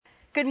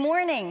Good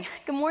morning.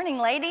 Good morning,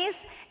 ladies.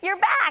 You're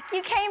back.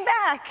 You came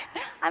back.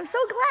 I'm so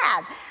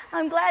glad.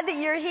 I'm glad that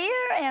you're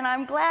here, and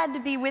I'm glad to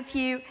be with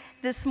you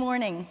this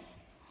morning.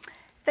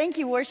 Thank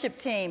you, worship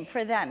team,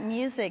 for that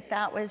music.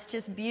 That was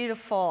just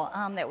beautiful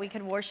that we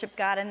could worship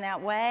God in that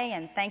way.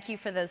 And thank you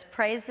for those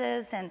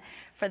praises and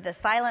for the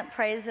silent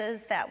praises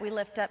that we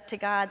lift up to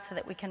God so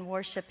that we can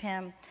worship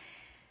Him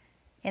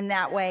in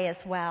that way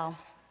as well.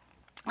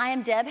 I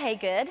am Deb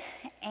Haygood,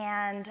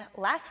 and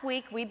last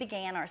week we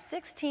began our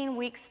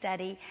 16-week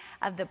study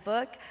of the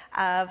book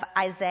of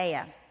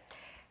Isaiah,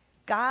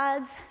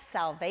 God's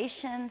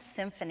Salvation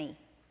Symphony.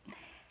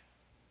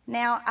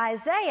 Now,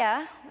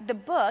 Isaiah, the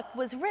book,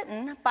 was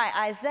written by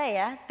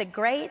Isaiah, the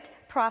great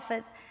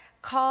prophet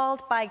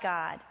called by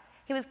God.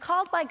 He was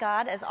called by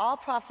God, as all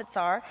prophets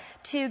are,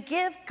 to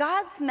give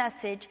God's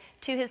message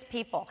to his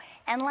people.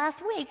 And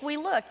last week we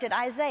looked at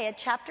Isaiah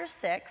chapter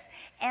 6,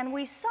 and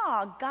we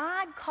saw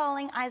God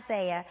calling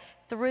Isaiah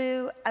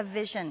through a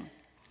vision.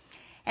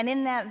 And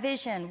in that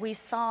vision we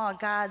saw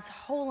God's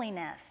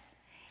holiness,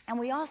 and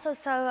we also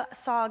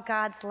saw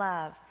God's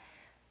love.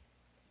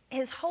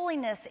 His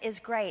holiness is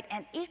great,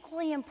 and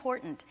equally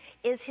important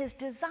is his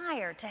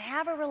desire to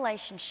have a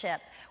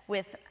relationship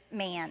with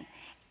man,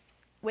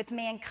 with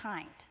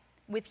mankind,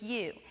 with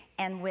you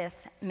and with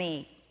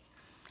me.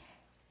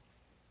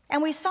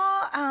 And we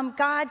saw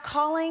God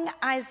calling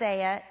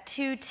Isaiah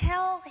to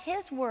tell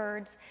his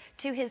words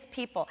to his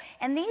people.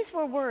 And these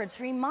were words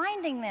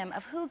reminding them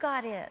of who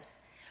God is,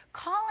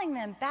 calling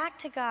them back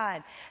to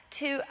God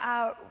to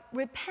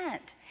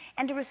repent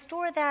and to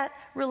restore that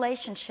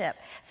relationship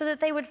so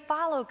that they would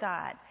follow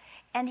God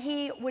and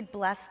he would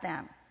bless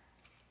them.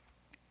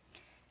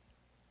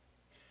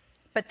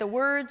 But the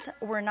words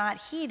were not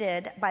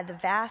heeded by the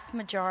vast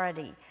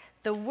majority.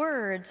 The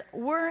words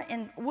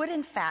would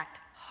in fact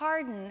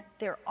harden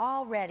their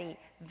already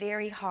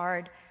very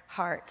hard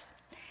hearts.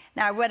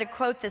 Now, I read a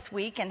quote this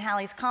week in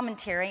Halley's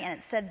commentary, and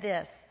it said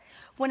this: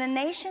 "When a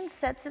nation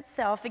sets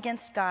itself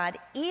against God,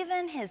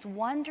 even his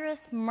wondrous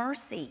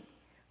mercy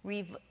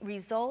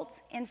results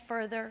in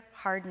further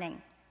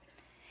hardening."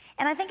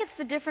 And I think it's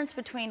the difference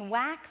between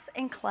wax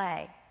and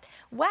clay.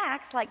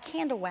 Wax, like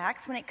candle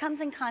wax, when it comes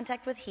in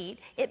contact with heat,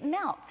 it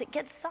melts, it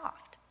gets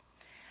soft.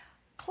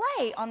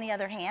 Clay, on the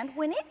other hand,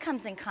 when it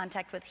comes in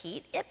contact with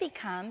heat, it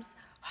becomes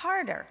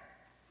harder.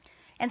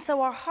 And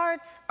so our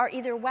hearts are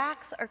either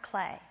wax or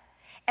clay.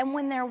 And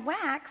when they're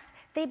wax,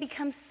 they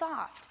become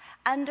soft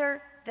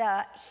under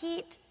the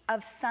heat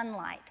of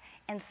sunlight.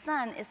 And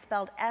sun is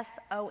spelled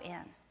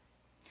S-O-N.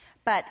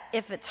 But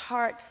if it's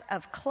hearts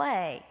of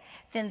clay,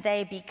 then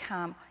they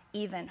become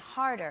even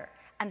harder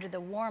under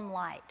the warm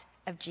light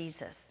of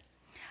Jesus.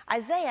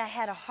 Isaiah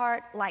had a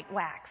heart like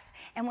wax,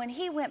 and when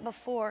he went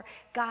before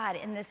God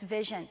in this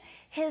vision,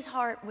 his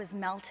heart was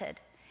melted,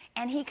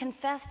 and he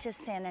confessed his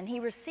sin, and he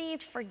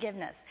received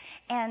forgiveness,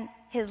 and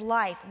his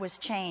life was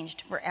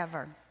changed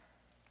forever.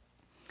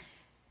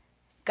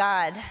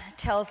 God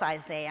tells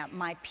Isaiah,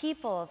 "My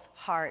people's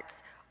hearts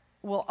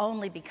will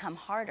only become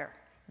harder.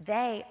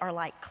 They are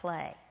like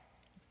clay.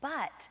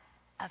 But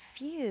a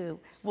few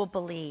will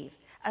believe.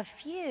 A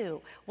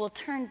few will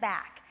turn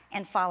back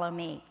and follow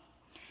me."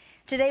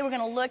 Today we're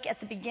going to look at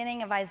the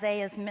beginning of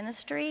Isaiah's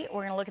ministry.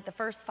 We're going to look at the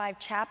first 5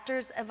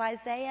 chapters of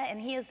Isaiah, and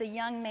he is a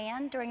young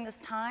man during this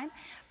time.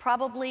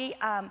 Probably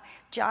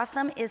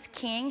Jotham is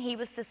king. He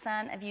was the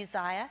son of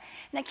Uzziah.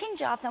 Now, King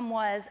Jotham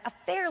was a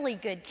fairly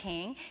good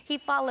king. He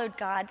followed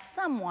God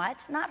somewhat,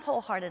 not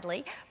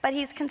wholeheartedly, but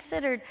he's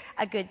considered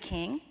a good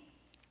king.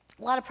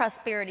 A lot of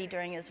prosperity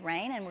during his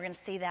reign, and we're going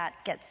to see that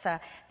gets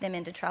them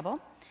into trouble.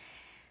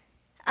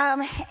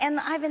 And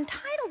I've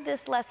entitled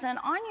this lesson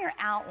on your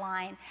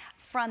outline,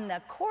 "From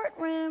the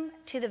Courtroom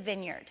to the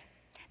Vineyard."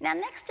 Now,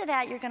 next to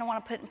that, you're going to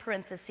want to put in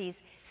parentheses,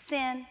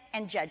 "Sin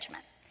and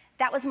Judgment."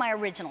 That was my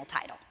original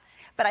title.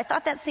 But I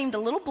thought that seemed a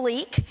little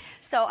bleak,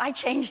 so I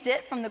changed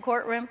it from the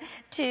courtroom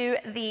to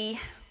the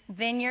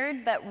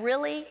vineyard. But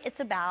really, it's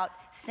about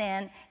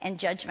sin and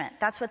judgment.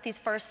 That's what these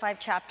first 5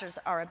 chapters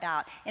are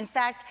about. In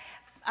fact,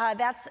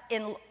 that's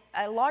in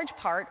a large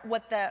part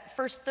what the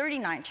first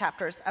 39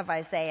 chapters of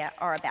Isaiah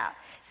are about: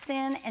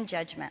 sin and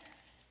judgment.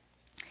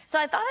 So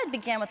I thought I'd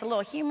begin with a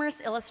little humorous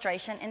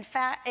illustration,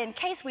 in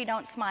case we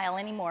don't smile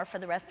anymore for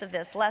the rest of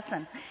this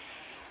lesson.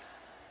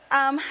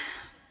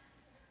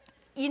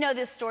 You know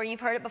this story. You've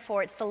heard it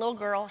before. It's the little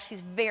girl.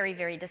 She's very,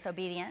 very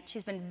disobedient.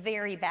 She's been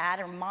very bad.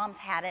 Her mom's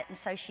had it, and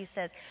so she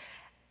says,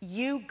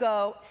 "You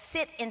go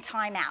sit in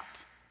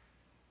timeout."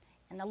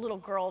 And the little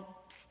girl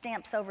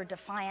stamps over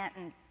defiant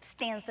and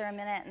stands there a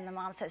minute, and the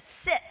mom says,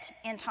 "Sit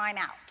in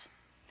timeout."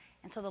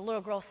 And so the little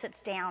girl sits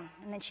down,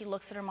 and then she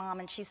looks at her mom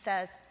and she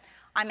says,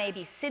 "I may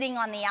be sitting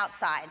on the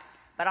outside,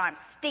 but I'm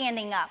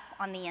standing up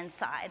on the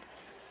inside."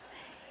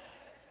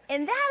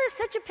 And that is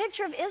such a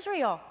picture of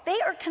Israel.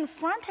 They are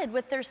confronted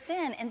with their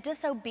sin and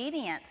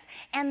disobedience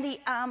and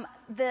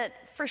the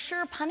for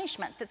sure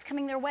punishment that's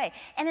coming their way.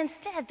 And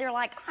instead, they're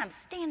like, "I'm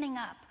standing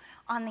up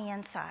on the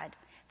inside."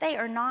 They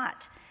are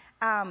not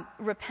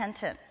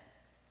repentant.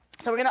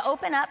 So we're going to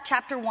open up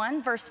chapter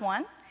 1, verse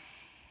 1.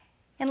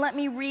 And let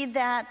me read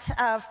that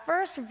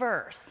first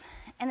verse.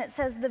 And it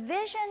says, "The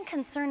vision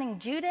concerning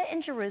Judah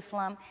and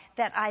Jerusalem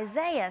that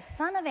Isaiah,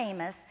 son of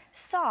Amos,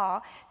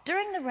 saw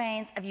during the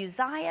reigns of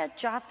Uzziah,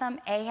 Jotham,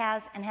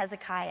 Ahaz, and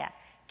Hezekiah,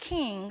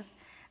 kings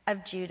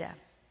of Judah."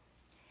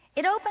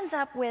 It opens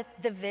up with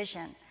the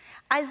vision.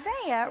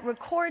 Isaiah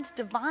records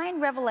divine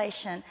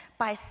revelation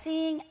by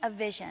seeing a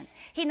vision.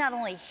 He not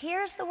only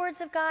hears the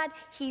words of God,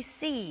 he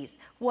sees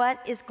what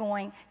is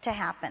going to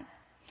happen.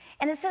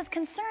 And it says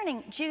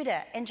concerning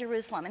Judah and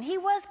Jerusalem. And he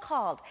was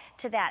called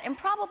to that. And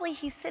probably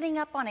he's sitting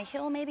up on a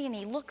hill maybe, and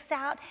he looks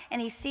out and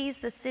he sees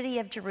the city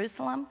of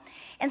Jerusalem.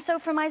 And so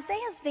from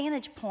Isaiah's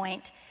vantage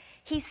point,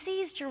 he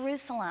sees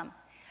Jerusalem.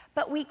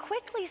 But we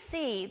quickly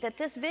see that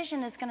this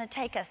vision is going to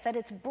take us, that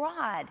it's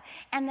broad,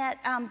 and that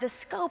the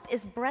scope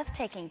is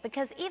breathtaking.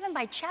 Because even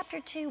by chapter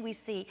 2, we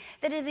see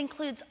that it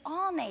includes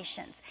all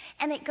nations.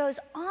 And it goes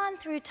on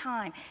through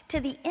time to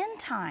the end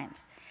times.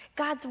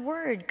 God's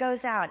word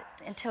goes out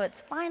until its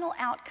final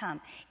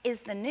outcome is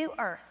the new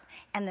earth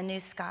and the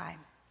new sky.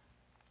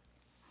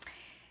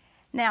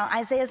 Now,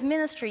 Isaiah's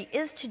ministry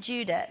is to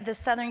Judah, the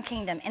southern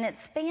kingdom, and it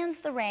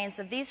spans the reigns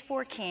of these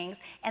 4 kings,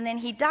 and then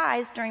he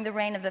dies during the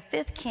reign of the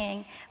 5th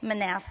king,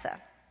 Manasseh.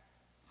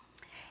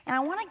 And I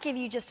want to give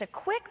you just a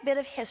quick bit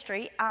of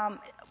history.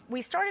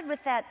 We started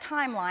with that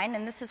timeline,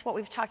 and this is what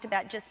we've talked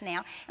about just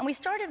now, and we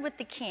started with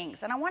the kings.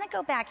 And I want to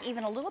go back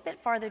even a little bit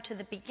farther to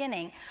the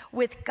beginning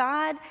with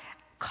God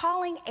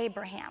calling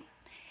Abraham.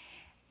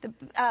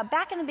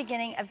 Back in the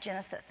beginning of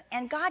Genesis.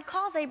 And God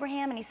calls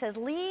Abraham and he says,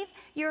 leave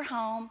your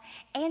home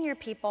and your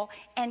people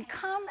and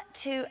come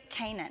to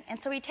Canaan. And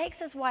so he takes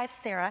his wife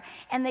Sarah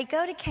and they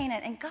go to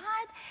Canaan. And God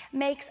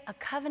makes a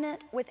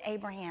covenant with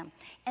Abraham.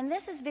 And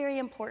this is very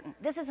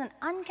important. This is an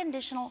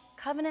unconditional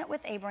covenant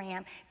with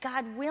Abraham.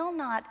 God will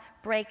not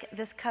break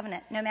this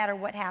covenant no matter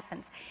what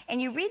happens. And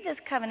you read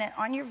this covenant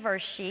on your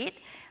verse sheet.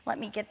 Let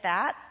me get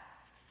that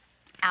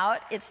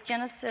out. It's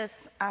Genesis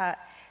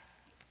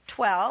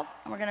 12,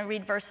 and we're going to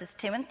read verses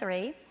 2 and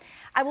 3.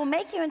 "I will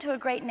make you into a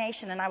great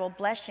nation, and I will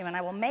bless you, and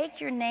I will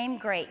make your name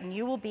great, and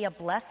you will be a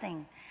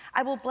blessing.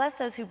 I will bless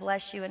those who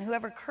bless you, and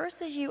whoever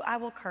curses you, I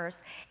will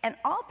curse, and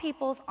all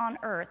peoples on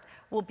earth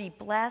will be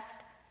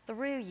blessed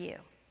through you."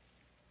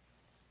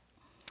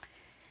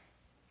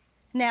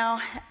 Now,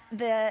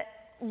 the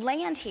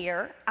land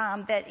here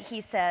that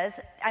he says,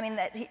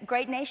 that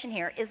great nation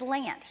here is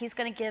land. He's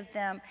going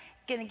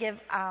to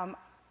give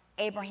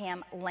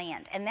Abraham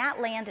land, and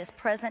that land is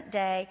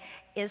present-day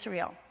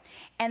Israel.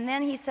 And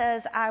then he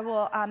says, "I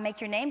will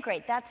make your name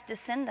great." That's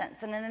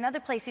descendants. And in another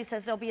place he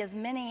says, "There'll be as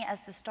many as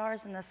the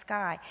stars in the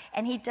sky."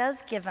 And he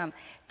does give them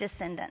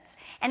descendants.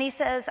 And he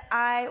says,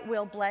 "I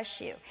will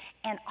bless you,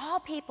 and all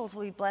peoples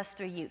will be blessed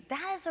through you."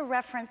 That is a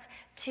reference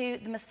to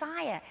the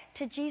Messiah,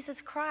 to Jesus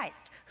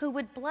Christ, who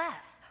would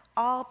bless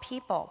all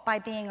people by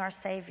being our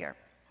Savior.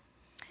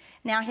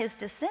 Now, his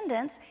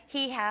descendants,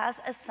 he has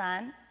a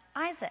son,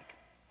 Isaac.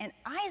 And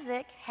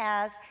Isaac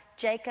has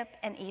Jacob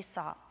and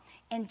Esau.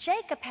 And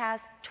Jacob has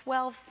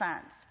 12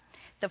 sons.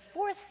 The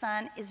 4th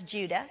son is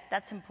Judah.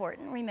 That's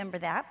important. Remember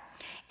that.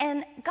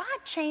 And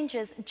God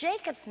changes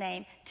Jacob's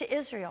name to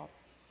Israel.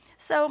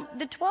 So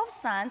the 12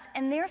 sons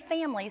and their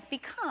families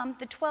become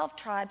the 12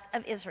 tribes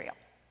of Israel.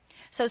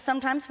 So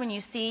sometimes when you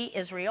see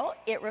Israel,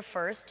 it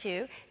refers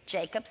to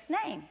Jacob's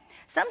name.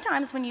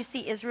 Sometimes when you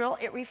see Israel,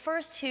 it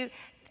refers to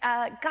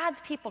God's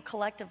people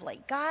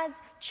collectively, God's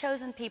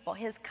chosen people,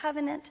 his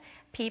covenant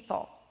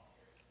people.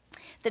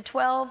 The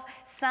 12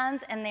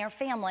 sons and their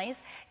families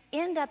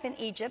end up in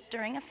Egypt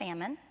during a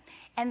famine,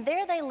 and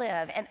there they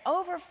live. And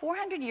over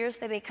 400 years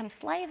they become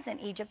slaves in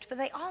Egypt, but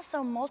they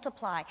also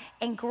multiply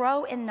and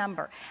grow in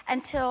number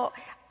until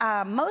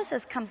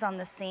Moses comes on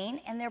the scene,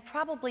 and they're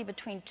probably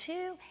between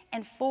 2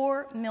 and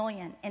 4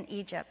 million in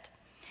Egypt.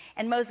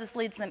 And Moses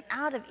leads them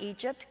out of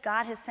Egypt.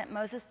 God has sent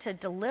Moses to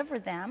deliver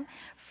them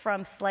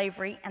from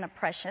slavery and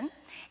oppression.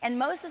 And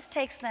Moses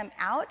takes them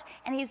out,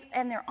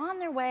 and they're on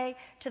their way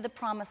to the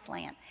Promised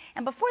Land.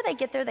 And before they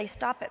get there, they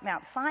stop at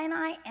Mount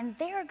Sinai, and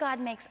there God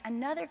makes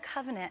another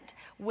covenant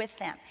with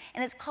them.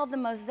 And it's called the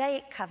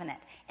Mosaic Covenant.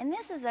 And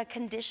this is a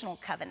conditional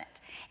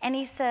covenant. And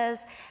he says,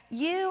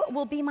 "You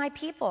will be my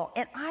people,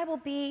 and I will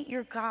be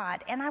your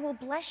God, and I will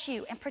bless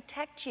you and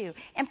protect you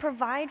and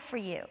provide for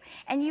you.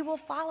 And you will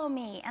follow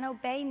me and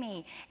obey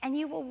me, and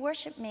you will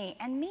worship me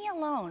and me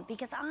alone,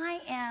 because I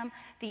am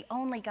the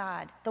only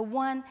God, the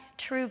one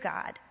true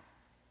God."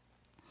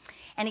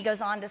 And he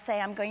goes on to say,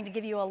 "I'm going to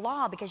give you a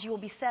law because you will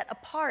be set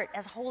apart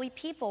as holy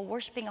people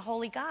worshiping a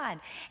holy God.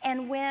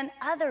 And when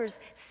others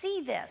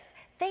see this,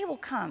 they will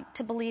come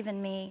to believe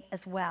in me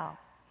as well.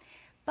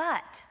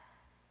 But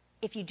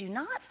if you do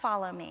not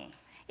follow me,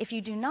 if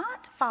you do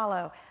not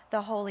follow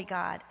the holy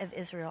God of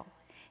Israel,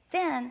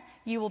 then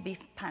you will be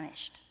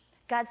punished."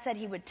 God said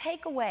he would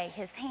take away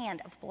his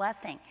hand of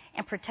blessing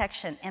and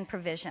protection and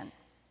provision.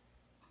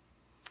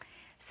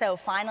 So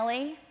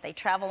finally, they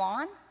travel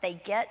on. They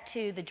get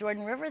to the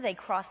Jordan River. They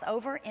cross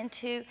over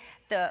into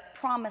the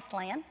Promised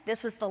Land.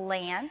 This was the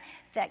land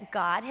that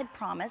God had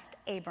promised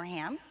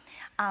Abraham.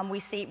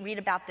 We read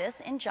about this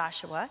in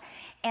Joshua.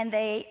 And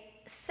they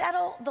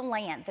settle the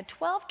land. The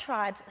 12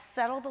 tribes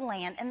settle the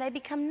land, and they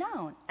become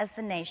known as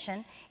the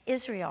nation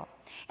Israel.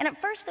 And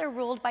at first they're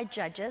ruled by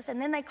judges,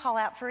 and then they call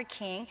out for a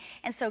king,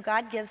 and so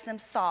God gives them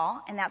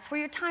Saul, and that's where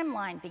your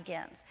timeline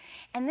begins.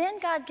 And then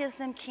God gives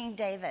them King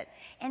David,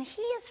 and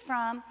he is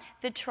from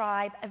the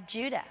tribe of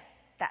Judah,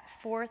 that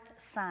fourth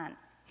son.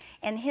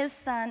 And his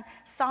son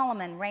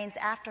Solomon reigns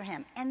after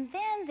him. And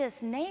then this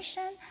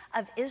nation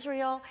of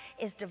Israel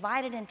is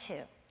divided in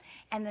two.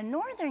 And the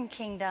northern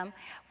kingdom,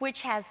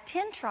 which has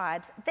 10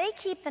 tribes, they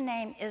keep the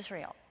name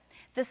Israel.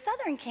 The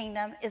southern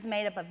kingdom is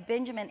made up of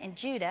Benjamin and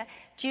Judah.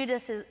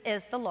 Judah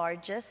is the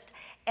largest,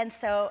 and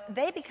so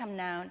they become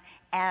known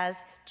as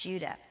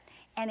Judah.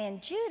 And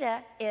in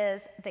Judah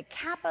is the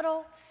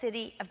capital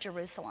city of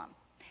Jerusalem.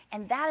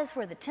 And that is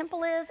where the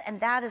temple is, and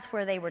that is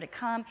where they were to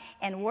come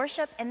and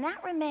worship, and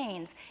that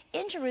remains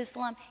in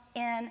Jerusalem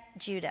in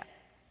Judah.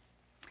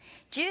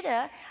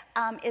 Judah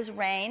is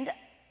reigned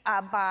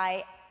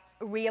by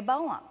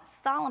Rehoboam,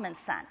 Solomon's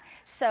son.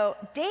 So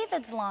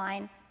David's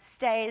line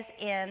stays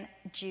in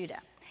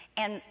Judah.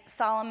 And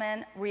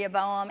Solomon,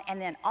 Rehoboam,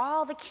 and then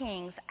all the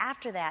kings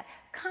after that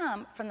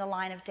come from the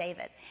line of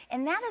David.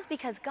 And that is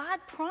because God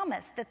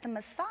promised that the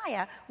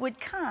Messiah would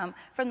come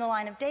from the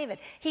line of David.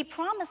 He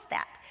promised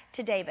that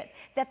to David,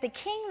 that the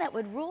king that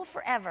would rule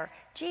forever,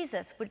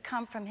 Jesus, would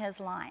come from his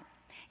line.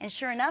 And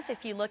sure enough,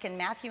 if you look in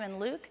Matthew and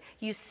Luke,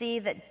 you see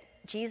that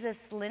Jesus'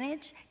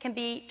 lineage can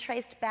be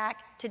traced back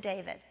to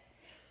David.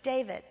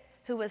 David,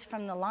 who was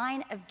from the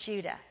line of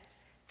Judah,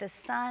 the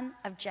son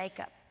of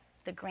Jacob,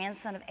 the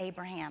grandson of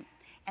Abraham.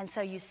 And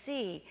so you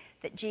see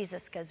that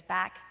Jesus goes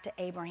back to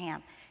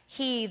Abraham,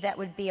 he that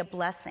would be a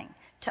blessing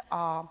to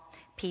all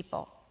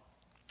people.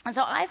 And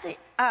so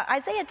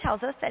Isaiah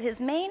tells us that his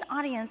main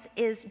audience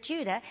is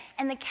Judah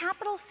and the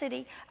capital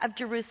city of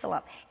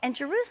Jerusalem. And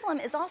Jerusalem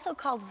is also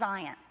called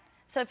Zion.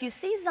 So if you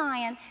see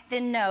Zion,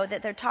 then know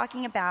that they're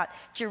talking about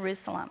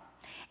Jerusalem.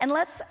 And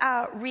let's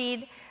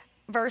read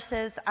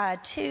verses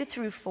 2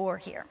 through 4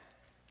 here.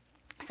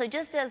 So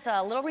just as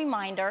a little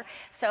reminder,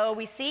 so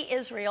we see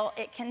Israel,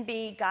 it can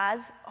be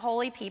God's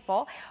holy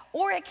people,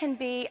 or it can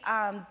be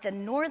the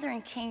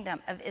northern kingdom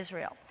of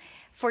Israel.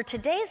 For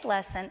today's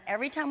lesson,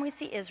 every time we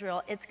see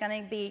Israel, it's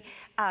going to be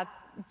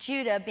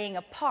Judah being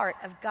a part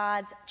of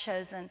God's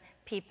chosen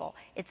people.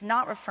 It's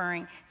not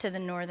referring to the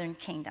northern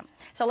kingdom.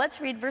 So let's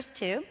read verse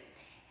 2.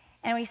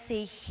 And we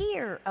see,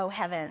 "Hear, O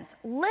heavens,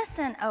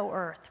 listen, O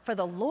earth, for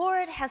the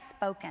Lord has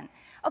spoken."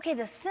 Okay,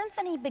 the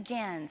symphony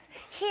begins.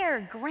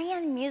 Hear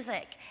grand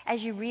music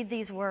as you read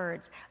these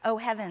words, "O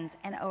heavens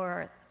and O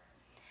earth.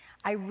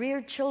 I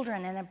reared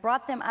children and have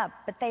brought them up,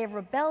 but they have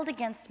rebelled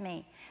against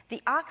me.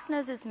 The ox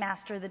knows his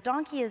master, the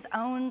donkey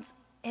owns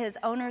his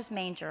owner's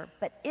manger,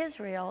 but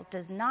Israel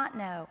does not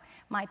know.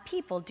 My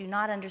people do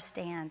not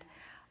understand.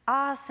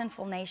 Ah,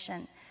 sinful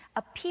nation,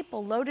 a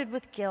people loaded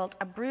with guilt,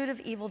 a brood of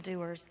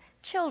evildoers,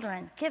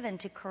 children given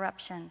to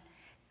corruption.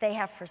 They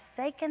have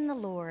forsaken the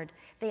Lord.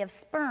 They have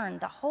spurned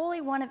the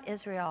Holy One of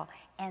Israel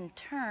and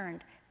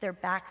turned their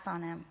backs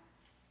on him."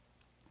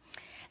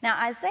 Now,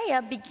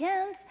 Isaiah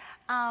begins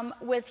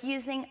with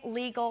using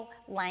legal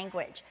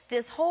language.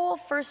 This whole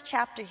first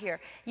chapter here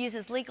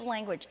uses legal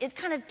language. It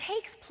kind of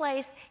takes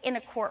place in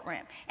a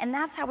courtroom, and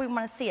that's how we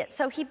want to see it.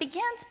 So he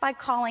begins by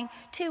calling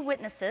two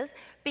witnesses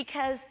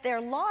because their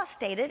law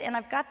stated, and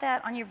I've got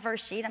that on your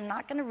verse sheet, I'm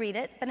not going to read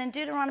it, but in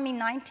Deuteronomy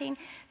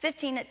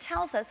 19:15 it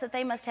tells us that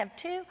they must have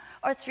 2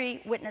 or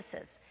 3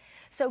 witnesses.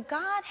 So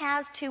God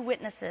has 2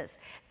 witnesses,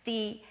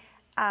 the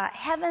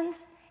heavens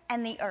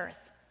and the earth.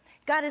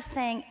 God is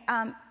saying,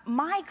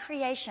 my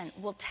creation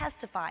will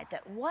testify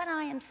that what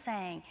I am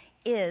saying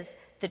is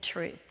the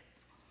truth.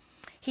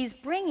 He's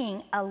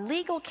bringing a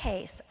legal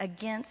case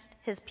against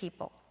his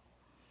people.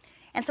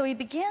 And so he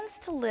begins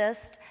to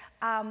list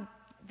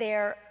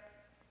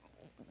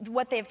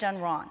what they've done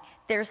wrong,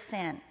 their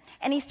sin.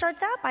 And he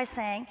starts out by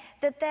saying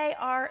that they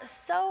are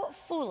so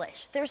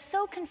foolish. They're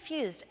so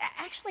confused.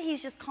 Actually,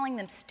 he's just calling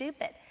them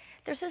stupid.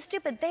 They're so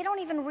stupid, they don't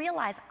even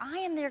realize I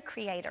am their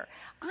creator.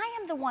 I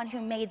am the one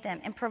who made them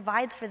and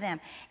provides for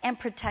them and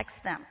protects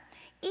them.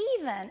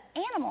 Even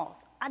animals,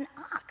 an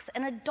ox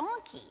and a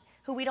donkey,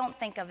 who we don't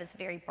think of as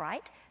very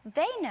bright,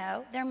 they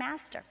know their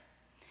master.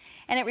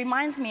 And it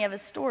reminds me of a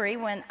story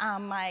when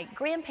my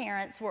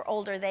grandparents were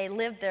older. They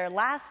lived their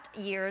last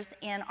years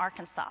in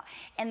Arkansas.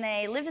 And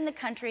they lived in the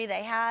country.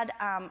 They had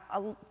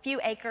a few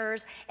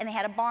acres, and they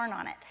had a barn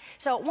on it.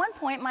 So at one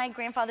point, my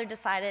grandfather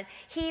decided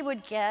he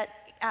would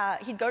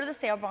he'd go to the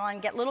sale barn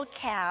and get little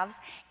calves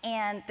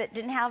and that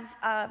didn't have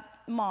a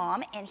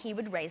mom, and he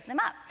would raise them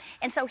up.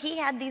 And so he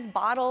had these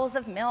bottles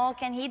of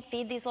milk, and he'd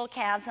feed these little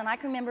calves. And I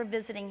can remember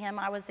visiting him.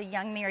 I was a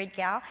young married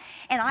gal,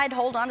 and I'd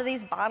hold on to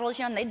these bottles,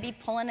 and they'd be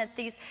pulling at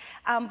these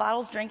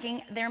bottles,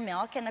 drinking their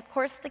milk. And of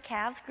course, the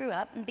calves grew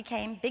up and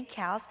became big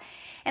cows.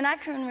 And I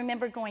can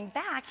remember going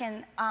back,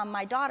 and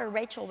my daughter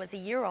Rachel was a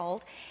year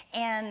old,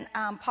 and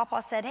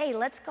Papa said, "Hey,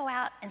 let's go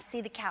out and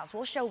see the cows.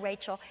 We'll show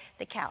Rachel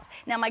the cows."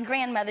 Now, my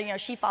grandmother,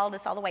 she followed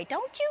us all the way.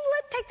 "Don't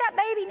you take that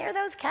baby near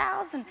those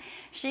cows," and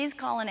she's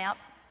calling out.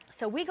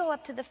 So we go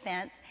up to the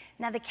fence.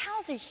 Now, the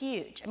cows are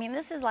huge. I mean,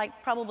 this is like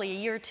probably a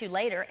year or two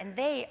later, and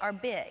they are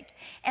big.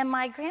 And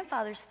my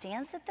grandfather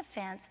stands at the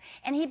fence,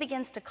 and he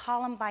begins to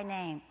call them by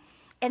name.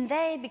 And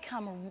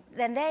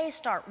then they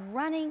start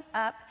running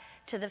up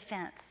to the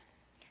fence.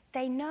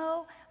 They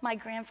know my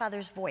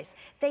grandfather's voice.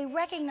 They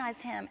recognize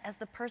him as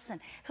the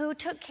person who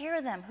took care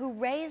of them, who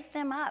raised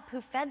them up,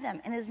 who fed them,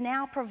 and is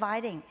now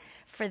providing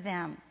for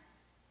them.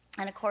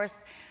 And of course,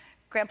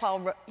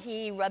 Grandpa,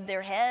 he rubbed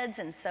their heads,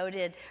 and so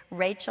did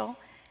Rachel.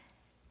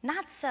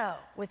 Not so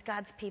with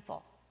God's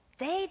people.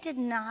 They did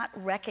not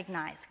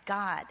recognize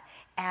God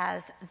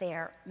as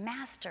their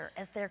master,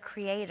 as their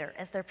creator,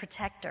 as their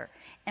protector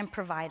and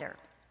provider.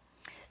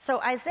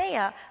 So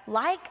Isaiah,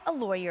 like a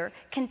lawyer,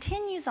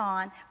 continues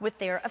on with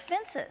their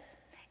offenses.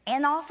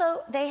 And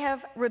also, they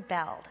have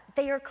rebelled.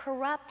 They are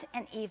corrupt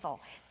and evil.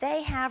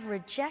 They have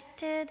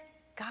rejected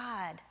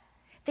God.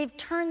 They've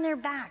turned their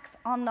backs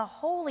on the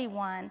Holy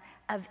One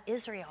of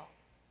Israel.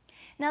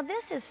 Now,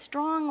 this is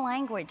strong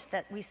language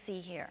that we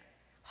see here.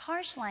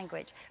 Harsh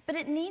language, but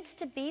it needs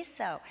to be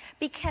so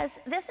because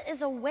this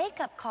is a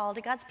wake-up call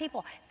to God's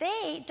people.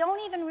 They don't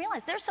even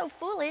realize. They're so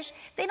foolish,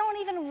 they don't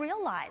even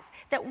realize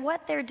that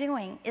what they're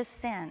doing is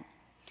sin.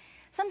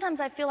 Sometimes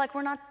I feel like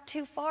we're not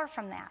too far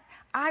from that.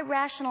 I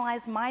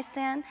rationalize my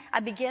sin. I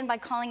begin by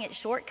calling it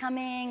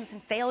shortcomings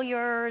and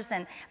failures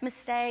and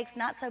mistakes,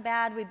 not so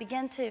bad. We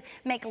begin to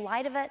make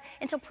light of it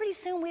until pretty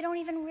soon we don't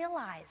even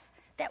realize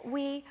that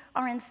we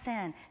are in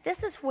sin.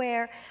 This is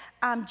where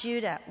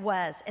Judah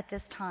was at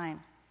this time.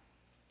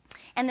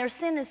 And their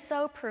sin is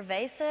so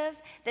pervasive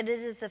that it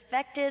has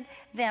affected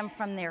them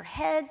from their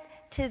head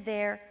to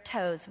their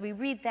toes. We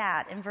read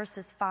that in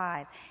verses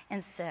 5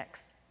 and 6.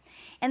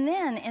 And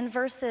then in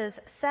verses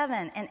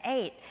 7 and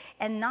 8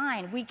 and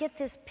 9, we get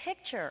this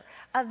picture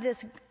of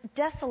this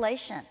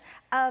desolation,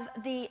 of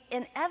the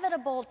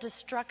inevitable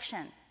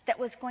destruction that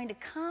was going to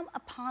come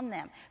upon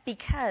them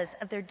because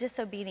of their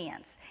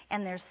disobedience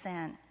and their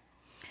sin.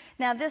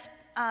 Now, this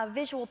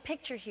visual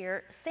picture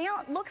here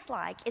looks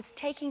like it's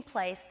taking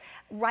place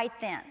right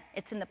then.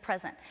 It's in the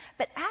present.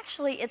 But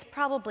actually, it's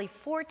probably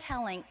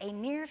foretelling a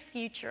near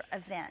future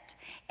event.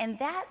 And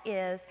that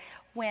is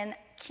when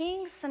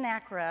King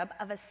Sennacherib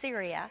of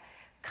Assyria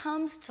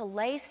comes to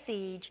lay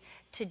siege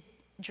to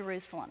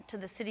Jerusalem, to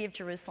the city of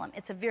Jerusalem.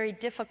 It's a very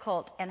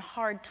difficult and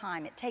hard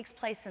time. It takes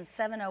place in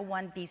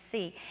 701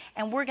 BC.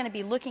 And we're going to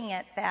be looking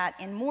at that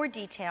in more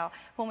detail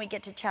when we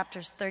get to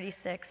chapters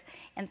 36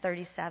 and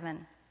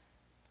 37.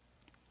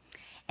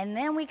 And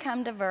then we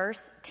come to verse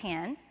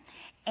 10,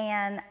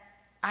 and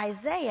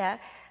Isaiah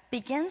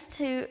begins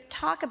to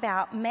talk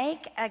about,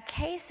 make a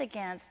case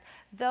against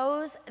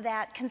those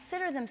that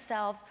consider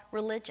themselves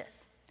religious.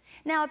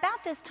 Now,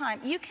 about this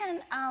time, you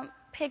can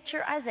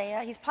picture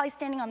Isaiah. He's probably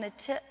standing on the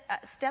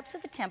steps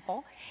of the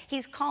temple.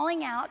 He's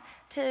calling out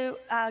to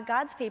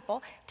God's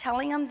people,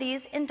 telling them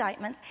these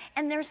indictments.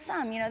 And there's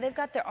some, they've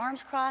got their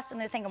arms crossed, and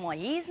they're thinking, well,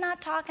 he's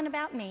not talking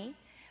about me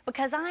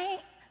because I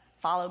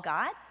follow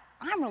God.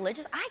 I'm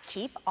religious. I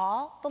keep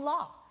all the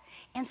law.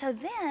 And so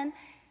then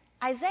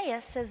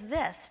Isaiah says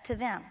this to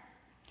them.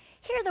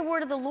 Hear the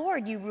word of the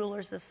Lord, you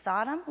rulers of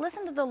Sodom.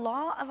 Listen to the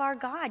law of our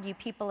God, you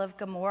people of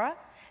Gomorrah.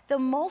 The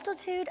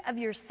multitude of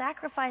your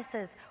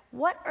sacrifices,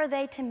 what are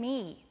they to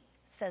me,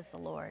 says the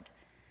Lord?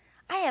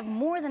 I have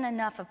more than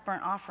enough of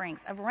burnt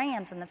offerings, of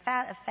rams and the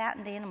fat of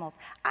fattened animals.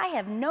 I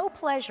have no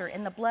pleasure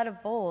in the blood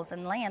of bulls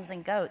and lambs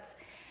and goats.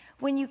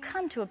 When you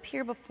come to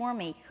appear before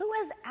me, who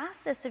has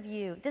asked this of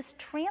you, this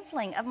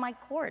trampling of my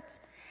courts?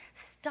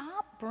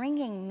 Stop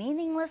bringing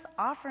meaningless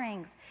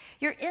offerings.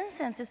 Your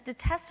incense is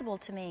detestable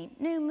to me.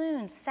 New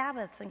moons,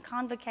 Sabbaths, and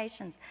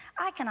convocations.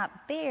 I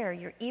cannot bear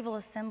your evil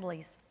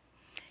assemblies.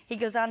 He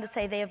goes on to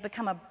say, they have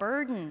become a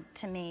burden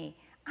to me.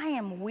 I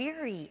am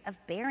weary of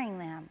bearing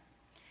them.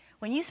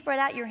 When you spread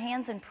out your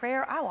hands in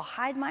prayer, I will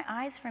hide my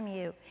eyes from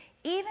you.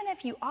 Even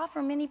if you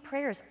offer many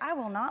prayers, I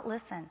will not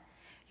listen.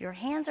 Your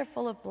hands are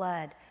full of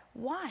blood.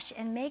 Wash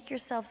and make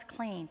yourselves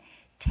clean.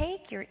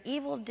 Take your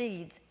evil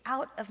deeds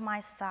out of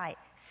my sight.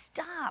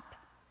 Stop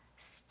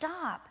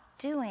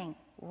doing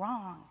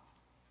wrong.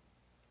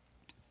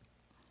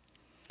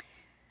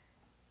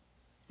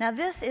 Now,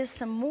 this is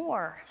some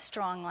more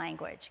strong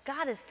language.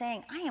 God is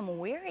saying, I am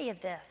weary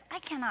of this. I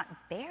cannot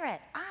bear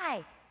it.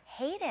 I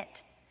hate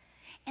it.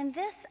 And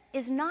this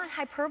is not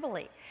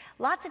hyperbole.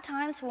 Lots of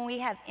times when we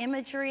have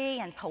imagery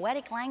and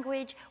poetic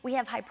language, we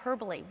have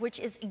hyperbole, which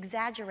is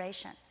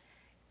exaggeration.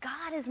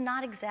 God is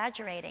not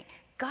exaggerating.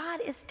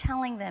 God is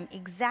telling them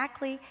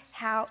exactly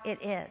how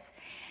it is.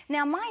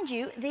 Now, mind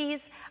you,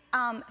 these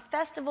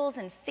festivals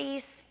and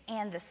feasts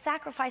and the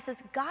sacrifices,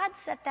 God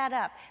set that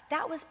up.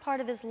 That was part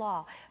of his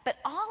law. But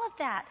all of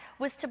that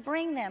was to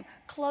bring them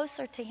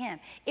closer to him.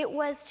 It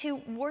was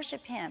to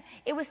worship him.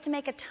 It was to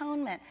make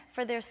atonement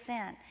for their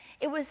sin.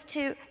 It was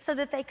so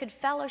that they could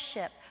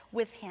fellowship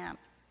with him.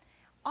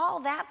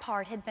 All that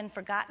part had been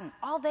forgotten.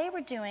 All they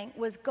were doing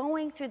was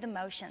going through the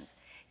motions,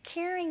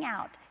 carrying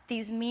out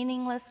these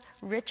meaningless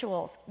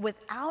rituals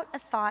without a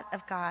thought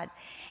of God.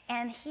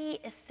 And he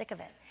is sick of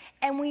it.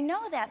 And we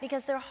know that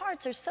because their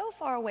hearts are so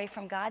far away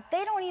from God,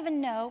 they don't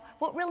even know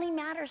what really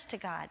matters to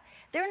God.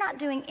 They're not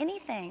doing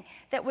anything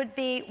that would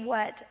be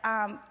what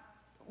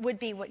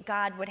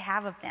God would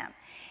have of them.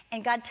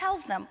 And God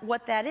tells them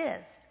what that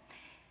is.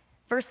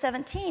 Verse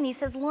 17, he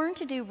says, learn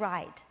to do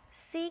right,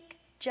 seek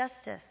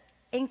justice,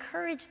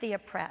 encourage the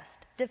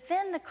oppressed,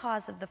 defend the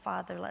cause of the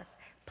fatherless,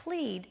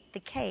 plead the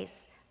case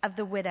of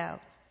the widow.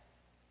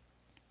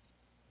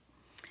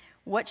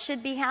 What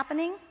should be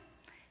happening?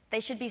 They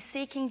should be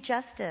seeking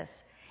justice,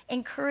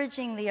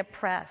 encouraging the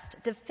oppressed,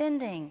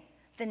 defending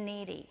the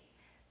needy,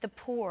 the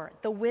poor,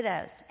 the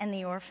widows, and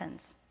the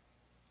orphans.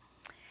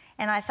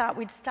 And I thought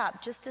we'd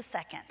stop just a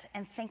second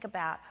and think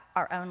about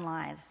our own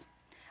lives.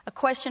 A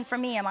question for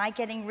me, am I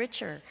getting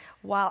richer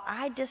while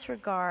I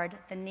disregard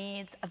the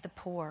needs of the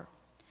poor?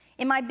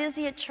 Am I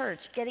busy at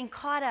church, getting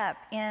caught up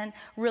in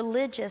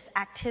religious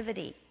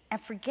activity and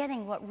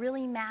forgetting what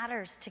really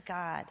matters to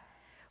God,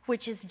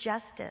 which is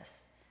justice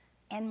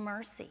and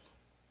mercy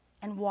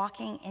and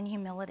walking in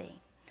humility?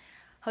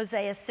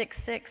 Hosea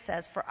 6:6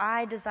 says, for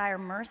I desire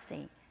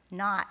mercy,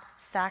 not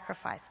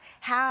sacrifice.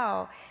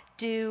 How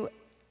do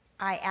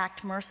I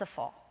act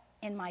merciful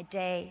in my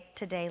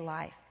day-to-day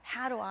life?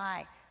 How do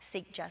I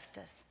seek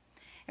justice?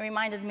 It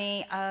reminded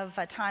me of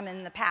a time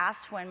in the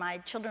past when my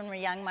children were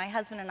young. My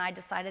husband and I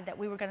decided that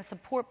we were going to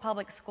support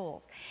public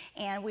schools.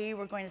 And we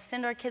were going to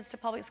send our kids to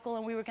public school,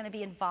 and we were going to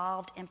be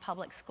involved in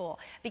public school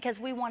because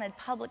we wanted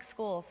public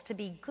schools to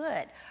be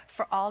good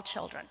for all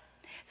children.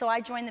 So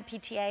I joined the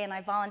PTA and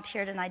I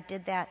volunteered and I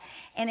did that.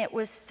 And it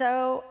was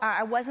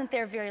I wasn't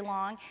there very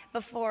long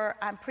before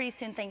I'm pretty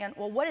soon thinking,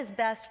 well, what is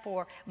best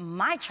for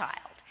my child?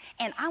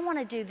 And I want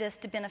to do this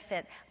to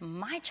benefit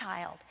my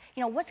child.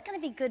 You know, what's going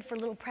to be good for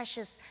little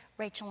precious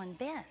Rachel and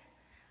Ben?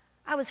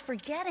 I was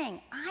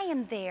forgetting I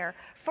am there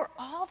for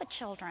all the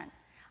children.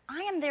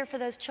 I am there for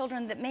those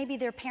children that maybe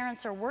their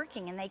parents are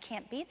working and they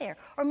can't be there.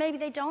 Or maybe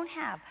they don't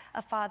have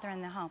a father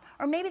in the home.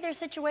 Or maybe their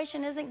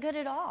situation isn't good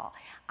at all.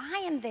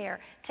 I am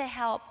there to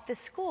help the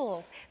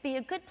schools be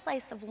a good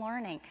place of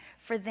learning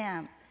for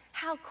them.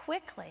 How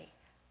quickly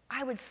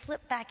I would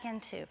slip back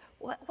into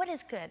what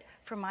is good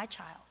for my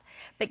child.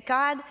 But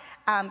God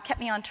kept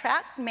me on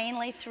track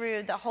mainly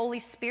through the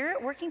Holy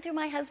Spirit working through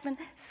my husband,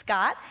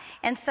 Scott.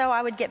 And so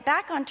I would get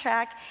back on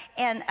track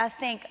and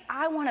think,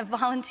 I want to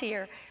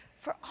volunteer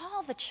for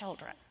all the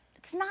children.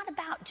 It's not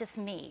about just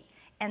me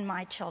and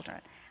my children.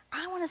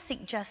 I want to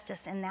seek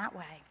justice in that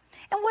way.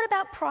 And what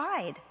about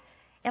pride?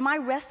 Am I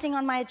resting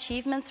on my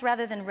achievements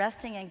rather than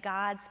resting in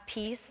God's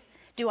peace?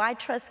 Do I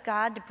trust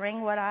God to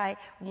bring what I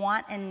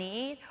want and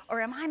need?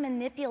 Or am I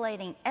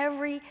manipulating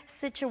every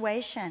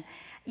situation,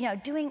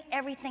 doing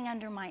everything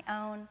under my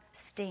own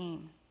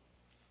steam?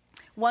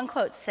 One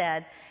quote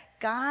said,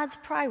 God's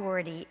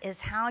priority is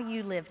how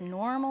you live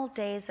normal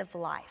days of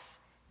life,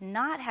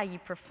 not how you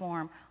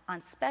perform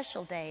on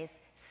special days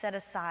set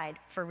aside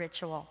for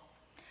ritual.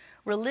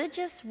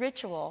 Religious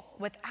ritual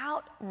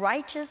without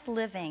righteous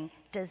living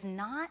does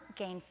not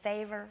gain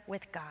favor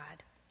with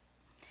God.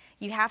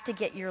 You have to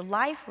get your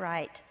life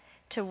right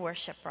to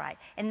worship right.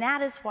 And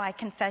that is why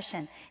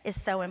confession is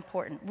so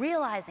important.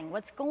 Realizing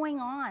what's going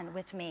on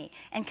with me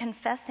and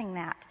confessing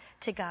that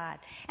to God.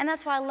 And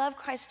that's why I love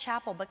Christ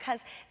Chapel, because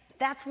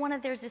that's one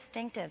of their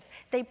distinctives.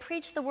 They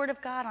preach the Word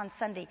of God on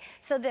Sunday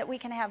so that we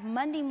can have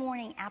Monday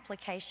morning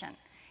application.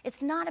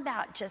 It's not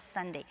about just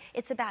Sunday.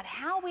 It's about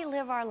how we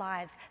live our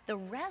lives the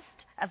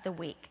rest of the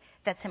week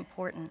that's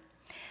important.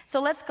 So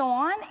let's go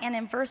on, and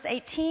in verse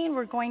 18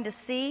 we're going to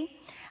see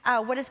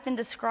what has been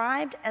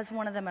described as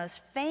one of the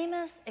most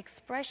famous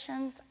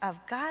expressions of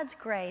God's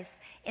grace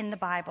in the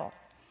Bible.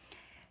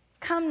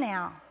 Come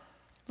now,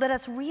 let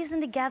us reason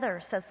together,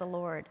 says the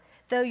Lord.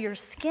 Though your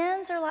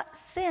sins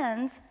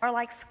are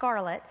like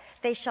scarlet,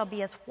 they shall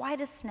be as white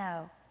as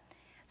snow.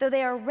 Though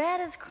they are red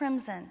as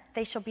crimson,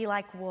 they shall be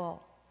like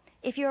wool.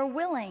 If you are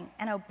willing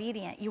and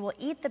obedient, you will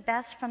eat the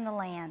best from the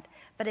land.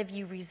 But if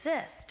you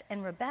resist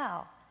and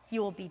rebel, you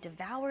will be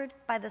devoured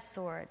by the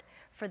sword,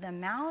 for the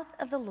mouth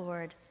of the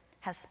Lord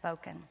has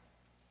spoken.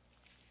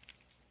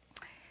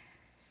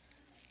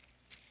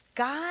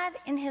 God,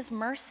 in His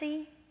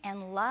mercy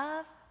and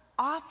love,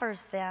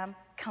 offers them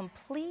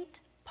complete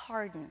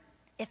pardon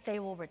if they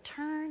will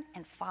return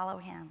and follow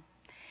Him.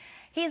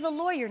 He's a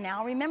lawyer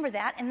now, remember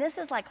that, and this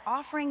is like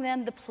offering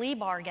them the plea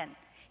bargain.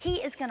 He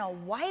is going to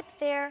wipe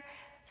their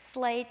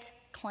slate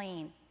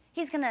clean.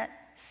 He's going to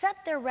set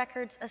their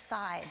records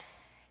aside.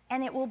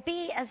 And it will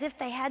be as if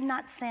they had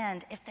not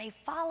sinned if they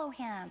follow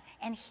Him,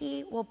 and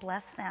He will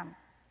bless them.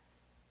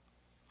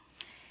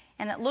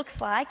 And it looks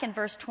like in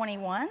verse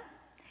 21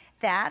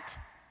 that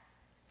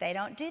they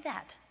don't do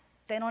that.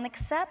 They don't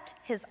accept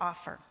His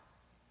offer.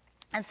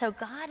 And so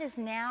God is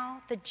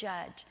now the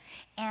judge,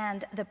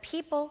 and the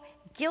people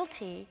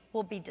guilty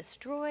will be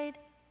destroyed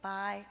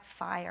by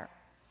fire.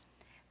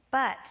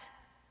 But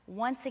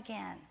once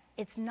again,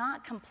 It's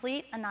not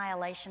complete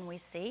annihilation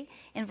we see.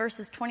 In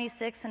verses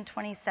 26 and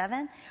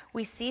 27,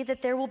 we see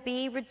that there will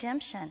be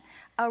redemption.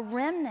 A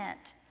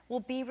remnant will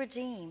be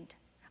redeemed.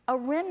 A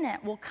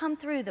remnant will come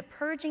through the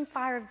purging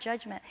fire of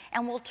judgment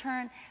and will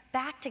turn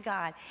back to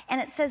God. And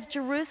it says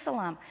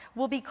Jerusalem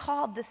will be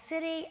called the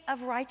city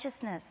of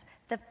righteousness,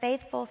 the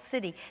faithful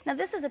city. Now,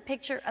 this is a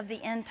picture of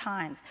the end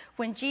times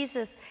when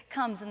Jesus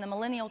comes in the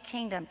millennial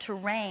kingdom to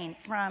reign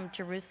from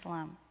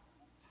Jerusalem.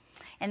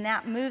 And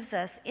that moves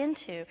us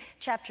into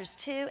chapters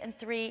 2 and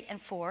 3 and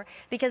 4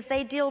 because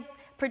they deal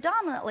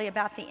predominantly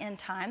about the end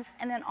times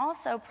and then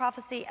also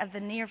prophecy of the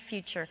near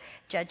future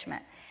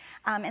judgment.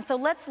 And so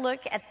let's look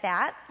at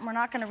that. We're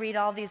not going to read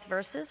all these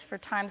verses for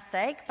time's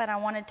sake, but I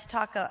wanted to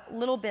talk a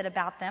little bit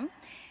about them.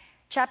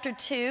 Chapter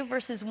 2,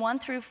 verses 1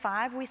 through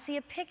 5, we see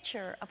a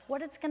picture of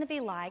what it's going to be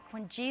like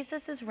when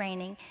Jesus is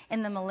reigning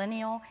in the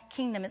millennial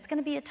kingdom. It's going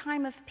to be a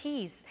time of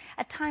peace,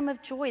 a time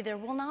of joy. There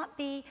will not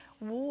be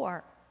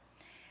war.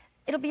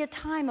 It'll be a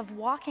time of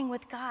walking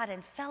with God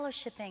and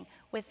fellowshipping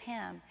with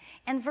Him.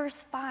 And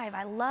verse 5,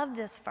 I love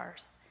this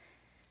verse.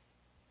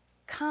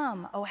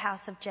 Come, O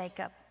house of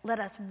Jacob,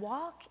 let us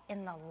walk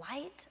in the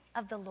light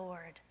of the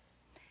Lord.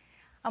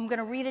 I'm going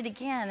to read it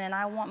again, and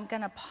I'm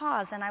going to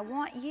pause, and I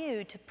want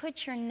you to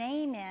put your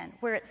name in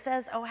where it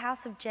says, O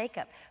house of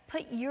Jacob.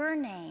 Put your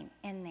name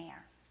in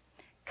there.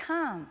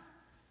 Come,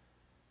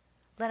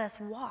 let us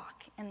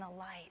walk in the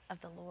light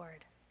of the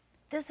Lord.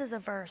 This is a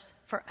verse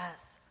for us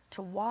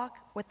to walk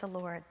with the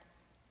Lord.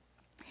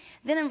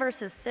 Then in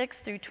verses 6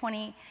 through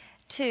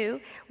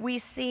 22,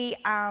 we see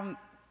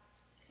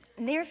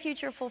near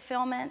future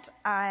fulfillment.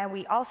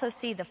 We also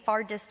see the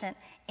far distant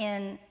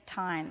end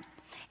times.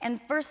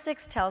 And verse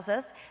 6 tells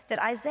us that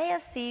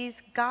Isaiah sees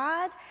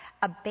God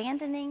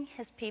abandoning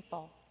His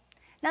people.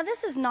 Now,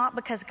 this is not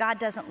because God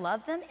doesn't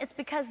love them. It's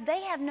because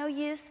they have no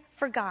use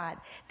for God.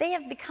 They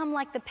have become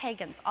like the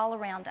pagans all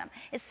around them.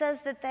 It says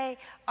that they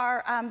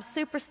are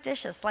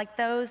superstitious like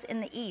those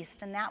in the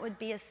east, and that would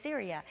be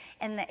Assyria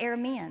and the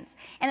Arameans.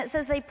 And it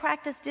says they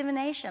practice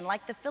divination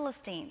like the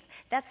Philistines.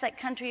 That's that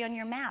country on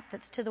your map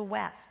that's to the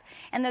west.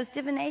 And those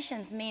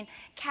divinations mean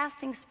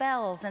casting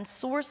spells and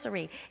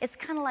sorcery. It's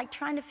kind of like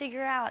trying to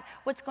figure out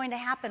what's going to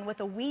happen with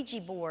a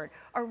Ouija board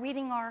or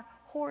reading our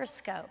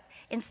horoscope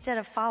instead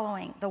of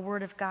following the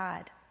Word of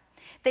God.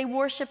 They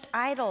worshipped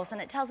idols, and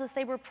it tells us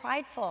they were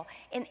prideful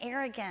and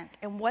arrogant.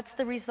 And what's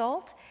the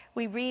result?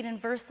 We read in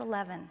verse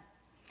 11,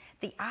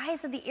 the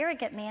eyes of the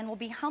arrogant man will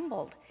be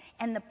humbled,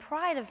 and the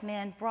pride of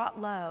men brought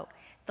low.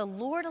 The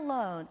Lord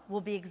alone will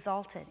be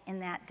exalted in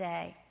that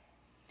day.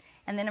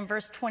 And then in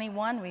verse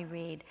 21 we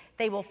read,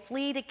 they will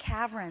flee to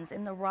caverns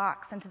in the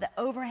rocks and to the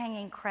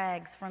overhanging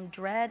crags from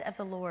dread of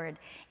the Lord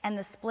and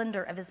the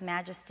splendor of His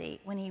majesty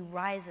when He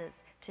rises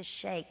to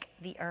shake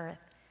the earth.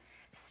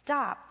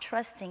 Stop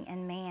trusting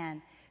in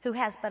man, who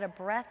has but a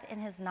breath in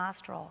his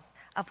nostrils.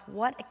 Of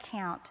what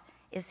account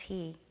is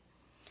he?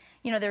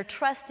 You know, they're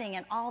trusting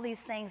in all these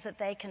things that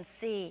they can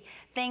see,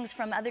 things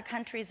from other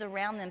countries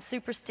around them,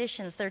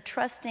 superstitions. They're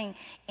trusting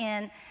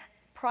in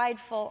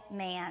prideful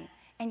man.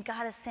 And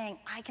God is saying,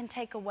 I can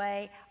take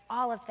away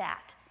all of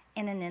that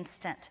in an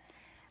instant.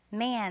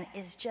 Man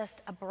is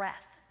just a breath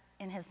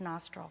in his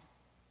nostril.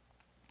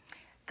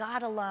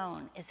 God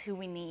alone is who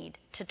we need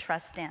to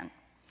trust in.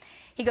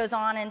 He goes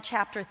on in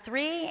chapter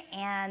 3,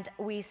 and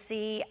we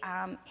see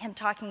him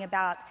talking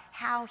about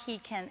how he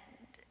can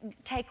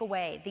take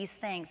away these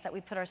things that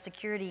we put our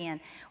security in.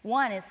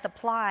 One is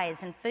supplies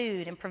and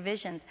food and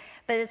provisions,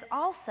 but it's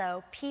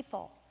also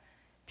people.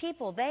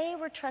 People, they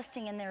were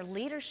trusting in their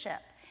leadership.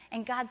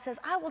 And God says,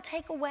 I will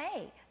take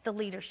away the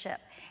leadership.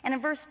 And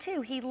in verse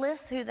 2, He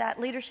lists who that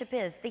leadership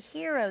is. The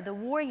hero, the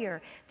warrior,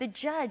 the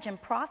judge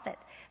and prophet,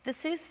 the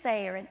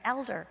soothsayer and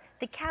elder,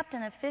 the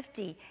captain of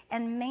 50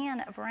 and man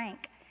of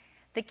rank,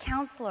 the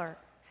counselor,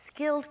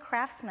 skilled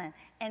craftsman,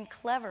 and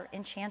clever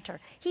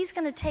enchanter. He's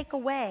going to take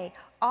away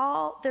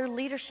all their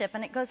leadership.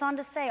 And it goes on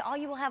to say, all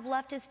you will have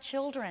left is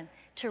children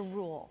to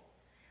rule.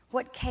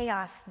 What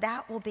chaos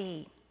that will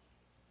be.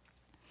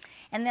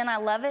 And then I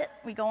love it.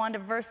 We go on to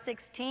verse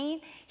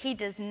 16. He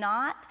does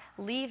not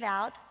leave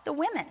out the